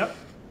terminal. Yep,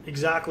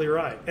 exactly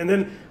right. And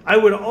then I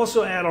would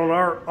also add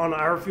on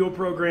our fuel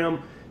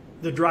program,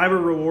 the driver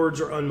rewards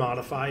are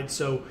unmodified.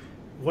 So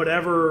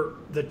whatever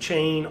the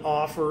chain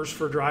offers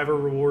for driver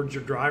rewards,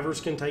 your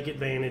drivers can take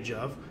advantage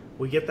of.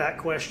 We get that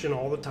question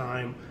all the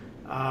time.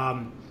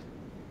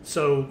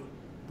 So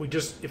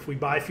if we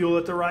buy fuel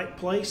at the right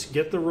place,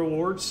 get the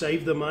rewards,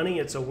 save the money,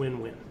 it's a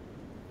win-win.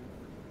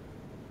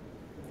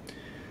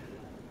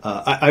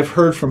 I've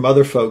heard from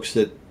other folks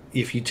that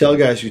if you tell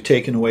guys you're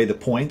taking away the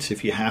points,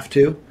 if you have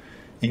to,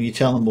 and you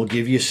tell them we'll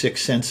give you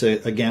 6 cents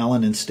a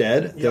gallon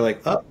instead, yep. They're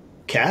like, oh,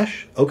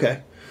 cash?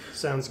 Okay.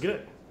 Sounds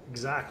good.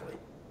 Exactly.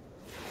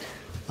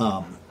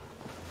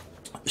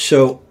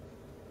 So,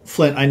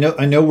 Flint,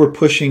 I know we're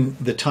pushing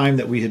the time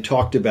that we had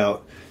talked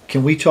about.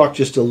 Can we talk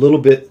just a little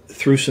bit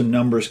through some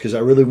numbers, because I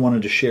really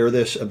wanted to share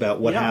this about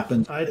what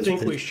happened? I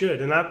think we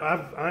should, and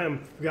I've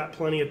got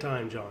plenty of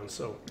time, John.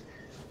 So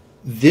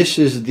this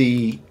is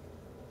the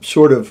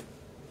sort of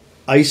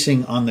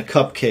icing on the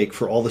cupcake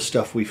for all the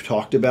stuff we've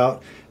talked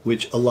about,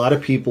 which a lot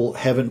of people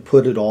haven't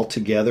put it all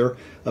together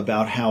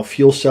about how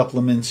fuel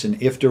supplements and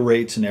IFTA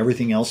rates and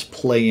everything else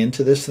play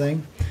into this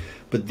thing.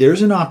 But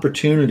there's an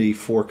opportunity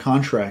for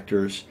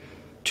contractors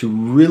to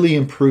really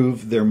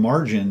improve their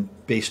margin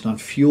based on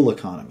fuel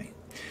economy.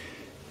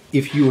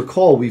 If you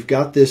recall, we've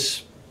got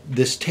this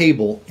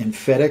table, and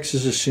FedEx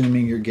is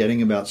assuming you're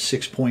getting about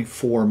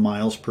 6.4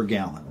 miles per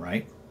gallon,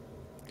 right?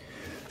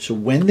 So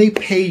when they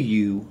pay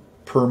you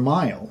per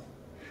mile,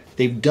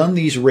 they've done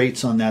these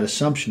rates on that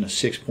assumption of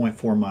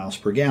 6.4 miles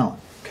per gallon,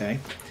 okay?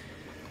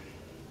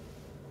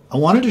 I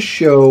wanted to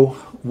show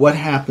what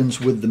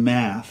happens with the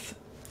math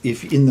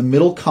if in the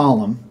middle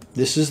column,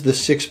 this is the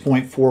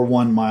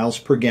 6.41 miles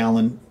per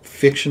gallon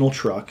fictional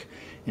truck,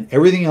 and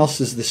everything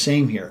else is the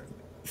same here.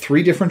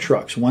 3 different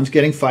trucks. One's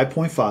getting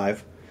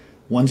 5.5,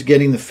 one's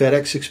getting the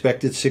FedEx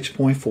expected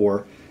 6.4,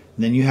 and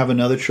then you have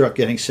another truck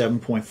getting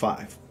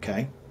 7.5,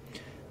 okay?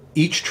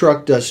 Each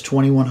truck does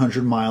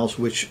 2,100 miles,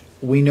 which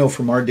we know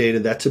from our data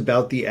that's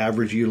about the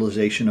average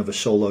utilization of a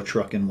solo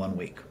truck in 1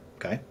 week,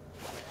 okay?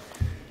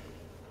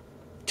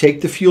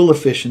 Take the fuel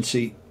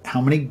efficiency. How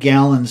many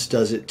gallons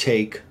does it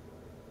take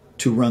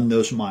to run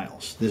those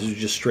miles? This is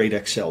just straight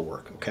Excel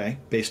work, okay?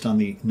 Based on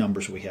the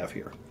numbers we have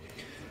here.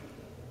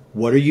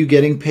 What are you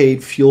getting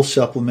paid fuel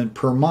supplement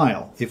per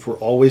mile if we're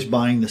always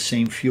buying the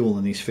same fuel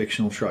in these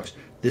fictional trucks?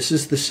 This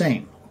is the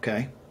same,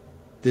 okay?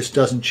 This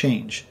doesn't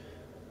change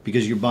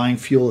because you're buying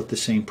fuel at the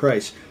same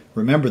price.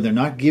 Remember, they're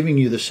not giving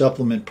you the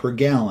supplement per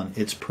gallon,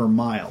 it's per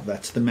mile.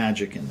 That's the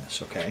magic in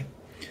this, okay?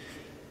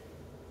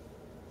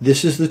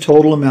 This is the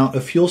total amount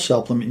of fuel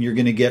supplement you're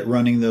going to get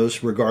running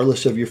those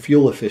regardless of your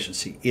fuel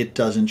efficiency. It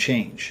doesn't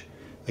change.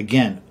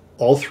 Again,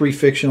 all 3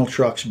 fictional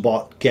trucks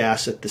bought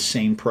gas at the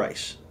same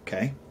price,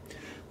 okay?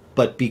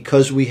 But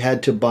because we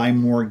had to buy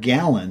more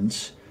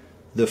gallons,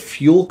 the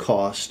fuel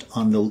cost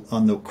on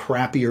the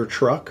crappier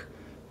truck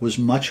was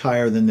much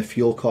higher than the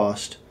fuel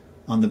cost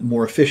on the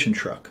more efficient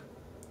truck,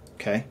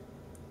 okay?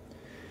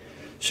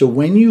 So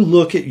when you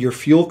look at your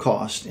fuel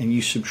cost and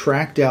you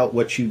subtract out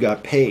what you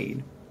got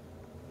paid,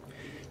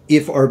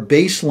 if our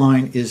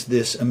baseline is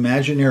this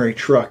imaginary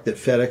truck that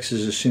FedEx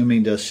is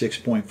assuming does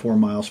 6.4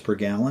 miles per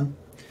gallon,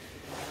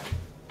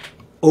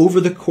 over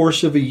the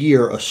course of a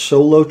year, a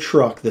solo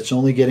truck that's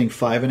only getting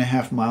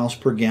 5.5 miles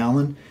per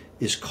gallon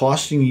is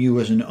costing you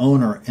as an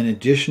owner an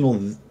additional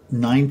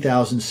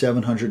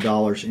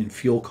 $9,700 in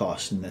fuel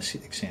costs in this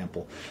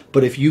example.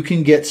 But if you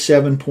can get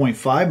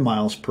 7.5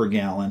 miles per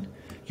gallon,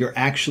 you're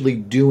actually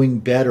doing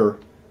better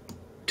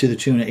to the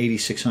tune of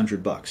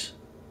 $8,600.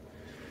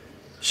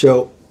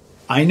 So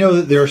I know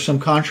that there are some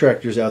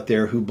contractors out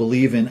there who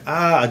believe in,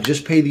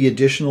 just pay the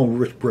additional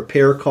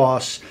repair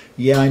costs.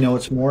 Yeah, I know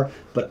it's more,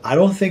 but I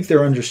don't think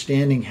they're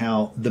understanding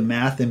how the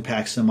math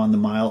impacts them on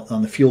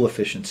the fuel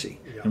efficiency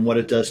and what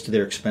it does to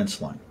their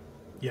expense line.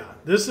 Yeah,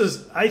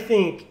 I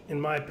think,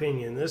 in my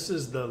opinion, this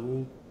is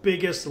the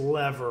biggest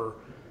lever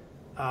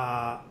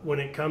when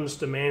it comes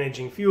to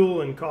managing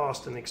fuel and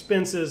cost and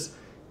expenses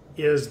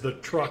is the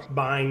truck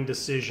buying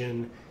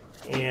decision.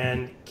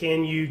 And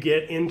can you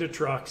get into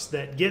trucks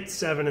that get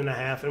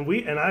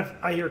 7.5? And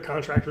I hear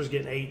contractors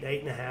getting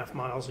 8.5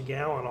 miles a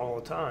gallon all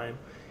the time.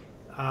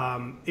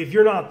 If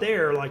you're not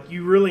there, like,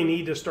 you really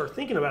need to start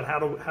thinking about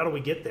how do we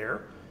get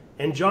there.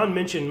 And John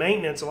mentioned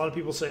maintenance. A lot of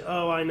people say,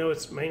 "Oh, I know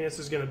maintenance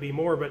is going to be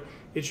more, but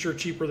it's sure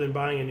cheaper than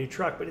buying a new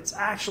truck." But it's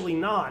actually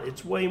not.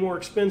 It's way more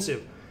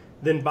expensive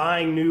than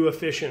buying new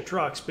efficient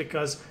trucks,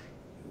 because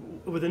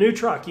with a new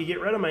truck, you get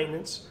rid of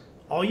maintenance.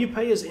 All you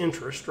pay is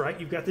interest, right?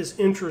 You've got this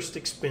interest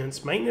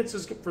expense. Maintenance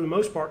is, for the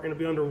most part, going to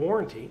be under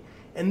warranty.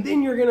 And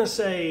then you're going to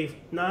save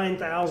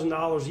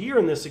 $9,000 a year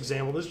in this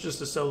example. This is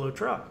just a solo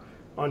truck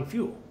on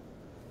fuel,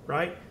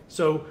 right?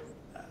 So,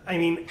 I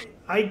mean,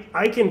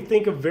 I can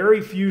think of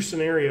very few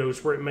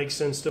scenarios where it makes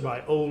sense to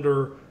buy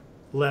older,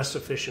 less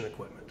efficient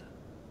equipment.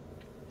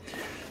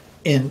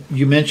 And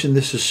you mentioned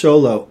this is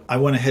solo. I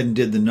went ahead and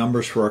did the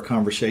numbers for our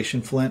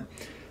conversation, Flint.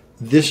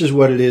 This is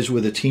what it is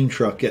with a team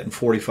truck getting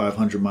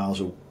 4,500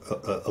 miles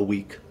a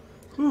week.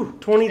 Ooh,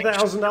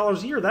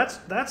 $20,000 a year.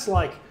 That's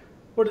like,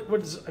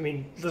 what is, I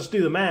mean, let's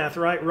do the math,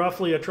 right?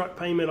 Roughly a truck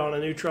payment on a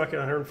new truck at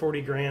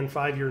 140 grand,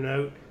 5-year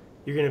note,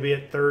 you're going to be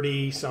at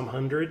 30 some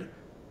hundred,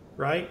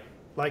 right?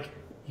 Like,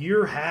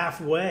 you're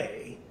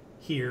halfway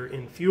here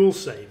in fuel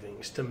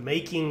savings to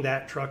making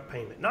that truck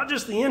payment. Not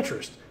just the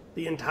interest,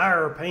 the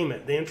entire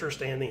payment, the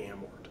interest and the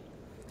amort.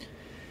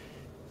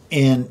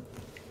 And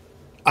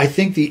I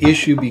think the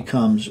issue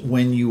becomes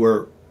when you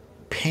are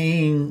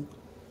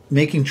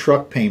making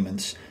truck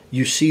payments,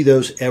 you see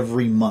those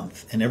every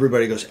month and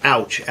everybody goes,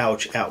 ouch,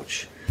 ouch,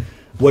 ouch.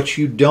 What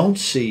you don't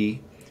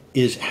see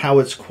is how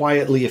it's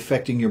quietly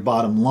affecting your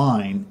bottom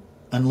line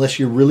unless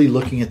you're really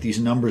looking at these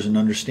numbers and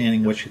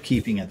understanding what you're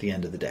keeping at the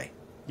end of the day.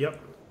 Yep.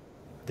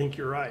 I think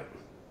you're right.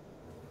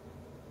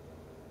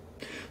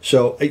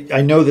 So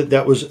I know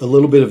that was a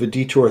little bit of a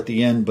detour at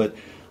the end, but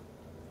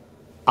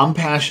I'm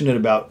passionate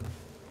about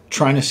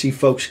trying to see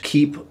folks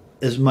keep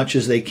as much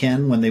as they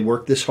can when they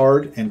work this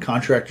hard and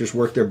contractors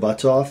work their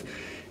butts off.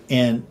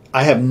 And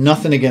I have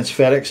nothing against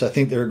FedEx. I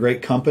think they're a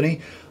great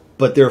company,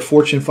 but they're a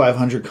Fortune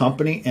 500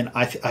 company. And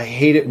I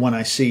hate it when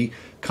I see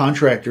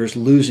contractors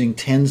losing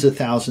tens of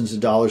thousands of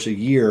dollars a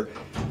year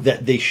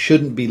that they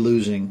shouldn't be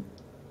losing.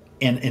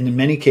 And in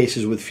many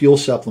cases with fuel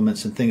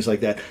supplements and things like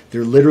that,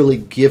 they're literally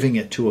giving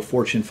it to a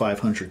Fortune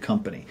 500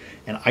 company.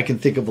 And I can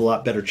think of a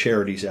lot better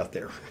charities out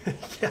there.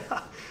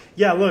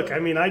 Yeah. Look, I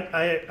mean,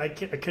 I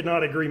could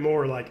not agree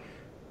more. Like,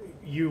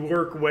 you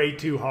work way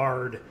too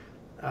hard.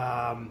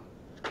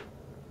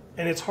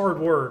 And it's hard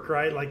work,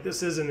 right? Like,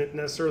 this isn't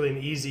necessarily an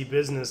easy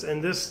business.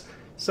 And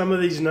some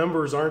of these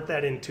numbers aren't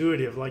that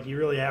intuitive. Like, you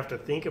really have to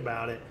think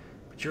about it.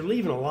 But you're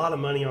leaving a lot of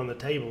money on the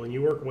table, and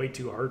you work way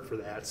too hard for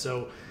that.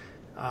 So,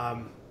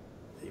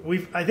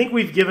 I think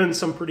we've given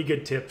some pretty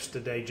good tips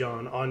today,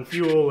 John, on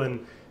fuel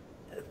and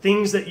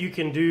things that you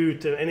can do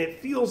and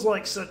it feels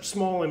like such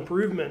small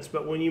improvements,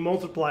 but when you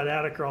multiply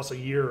that across a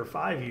year or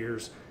 5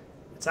 years,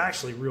 it's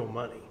actually real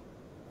money.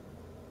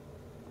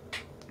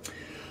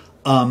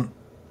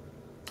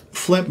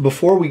 Flint,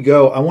 before we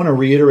go, I want to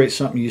reiterate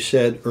something you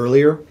said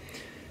earlier.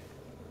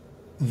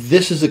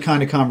 This is the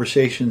kind of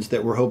conversations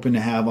that we're hoping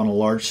to have on a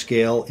large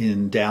scale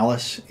in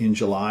Dallas in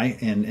July.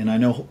 And I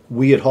know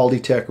we at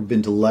Haldy Tech have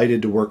been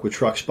delighted to work with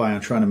TruckSpy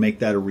on trying to make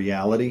that a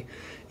reality.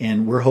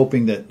 And we're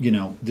hoping that,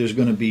 there's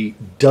going to be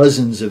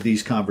dozens of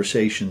these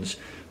conversations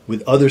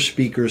with other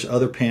speakers,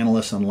 other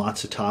panelists on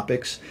lots of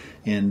topics.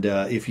 And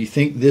if you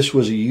think this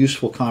was a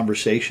useful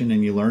conversation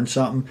and you learned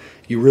something,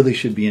 you really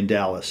should be in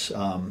Dallas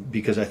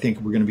because I think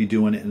we're going to be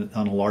doing it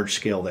on a large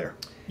scale there.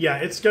 Yeah,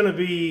 it's going to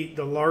be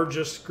the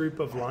largest group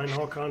of line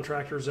haul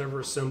contractors ever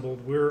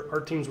assembled.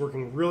 Our team's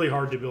working really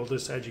hard to build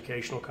this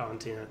educational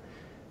content.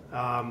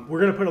 We're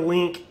going to put a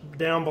link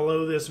down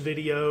below this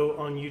video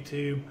on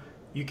YouTube.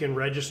 You can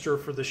register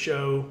for the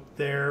show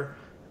there.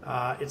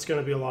 It's going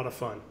to be a lot of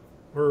fun.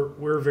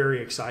 We're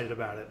very excited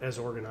about it as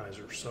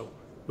organizers, so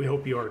we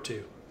hope you are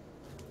too.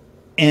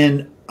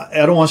 And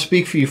I don't want to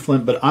speak for you,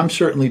 Flint, but I'm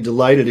certainly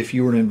delighted if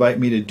you were to invite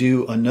me to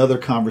do another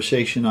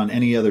conversation on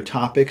any other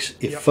topics.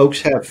 If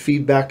folks have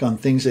feedback on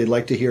things they'd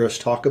like to hear us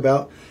talk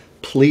about,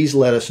 please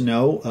let us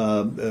know.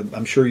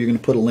 I'm sure you're going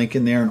to put a link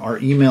in there, and our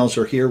emails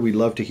are here. We'd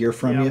love to hear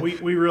from you.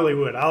 We really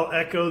would. I'll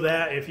echo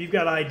that. If you've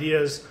got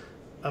ideas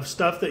of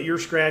stuff that you're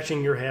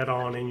scratching your head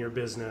on in your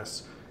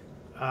business,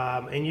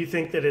 and you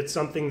think that it's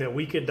something that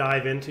we could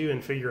dive into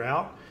and figure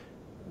out,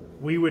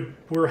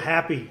 we're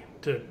happy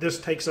to. This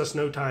takes us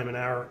no time, an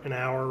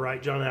hour,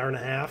 right, John, an hour and a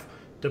half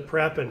to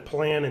prep and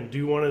plan and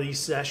do one of these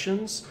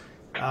sessions.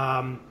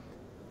 And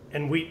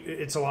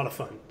it's a lot of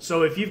fun.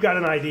 So if you've got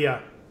an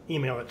idea,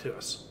 email it to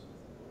us.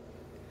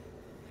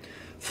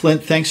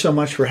 Flint, thanks so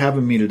much for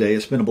having me today.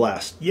 It's been a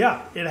blast.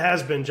 Yeah, it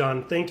has been,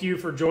 John. Thank you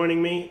for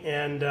joining me,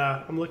 and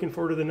I'm looking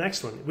forward to the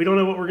next one. We don't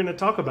know what we're going to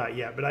talk about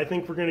yet, but I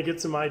think we're going to get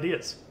some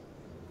ideas.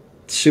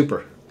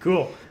 Super.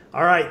 Cool.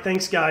 All right.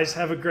 Thanks, guys.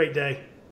 Have a great day.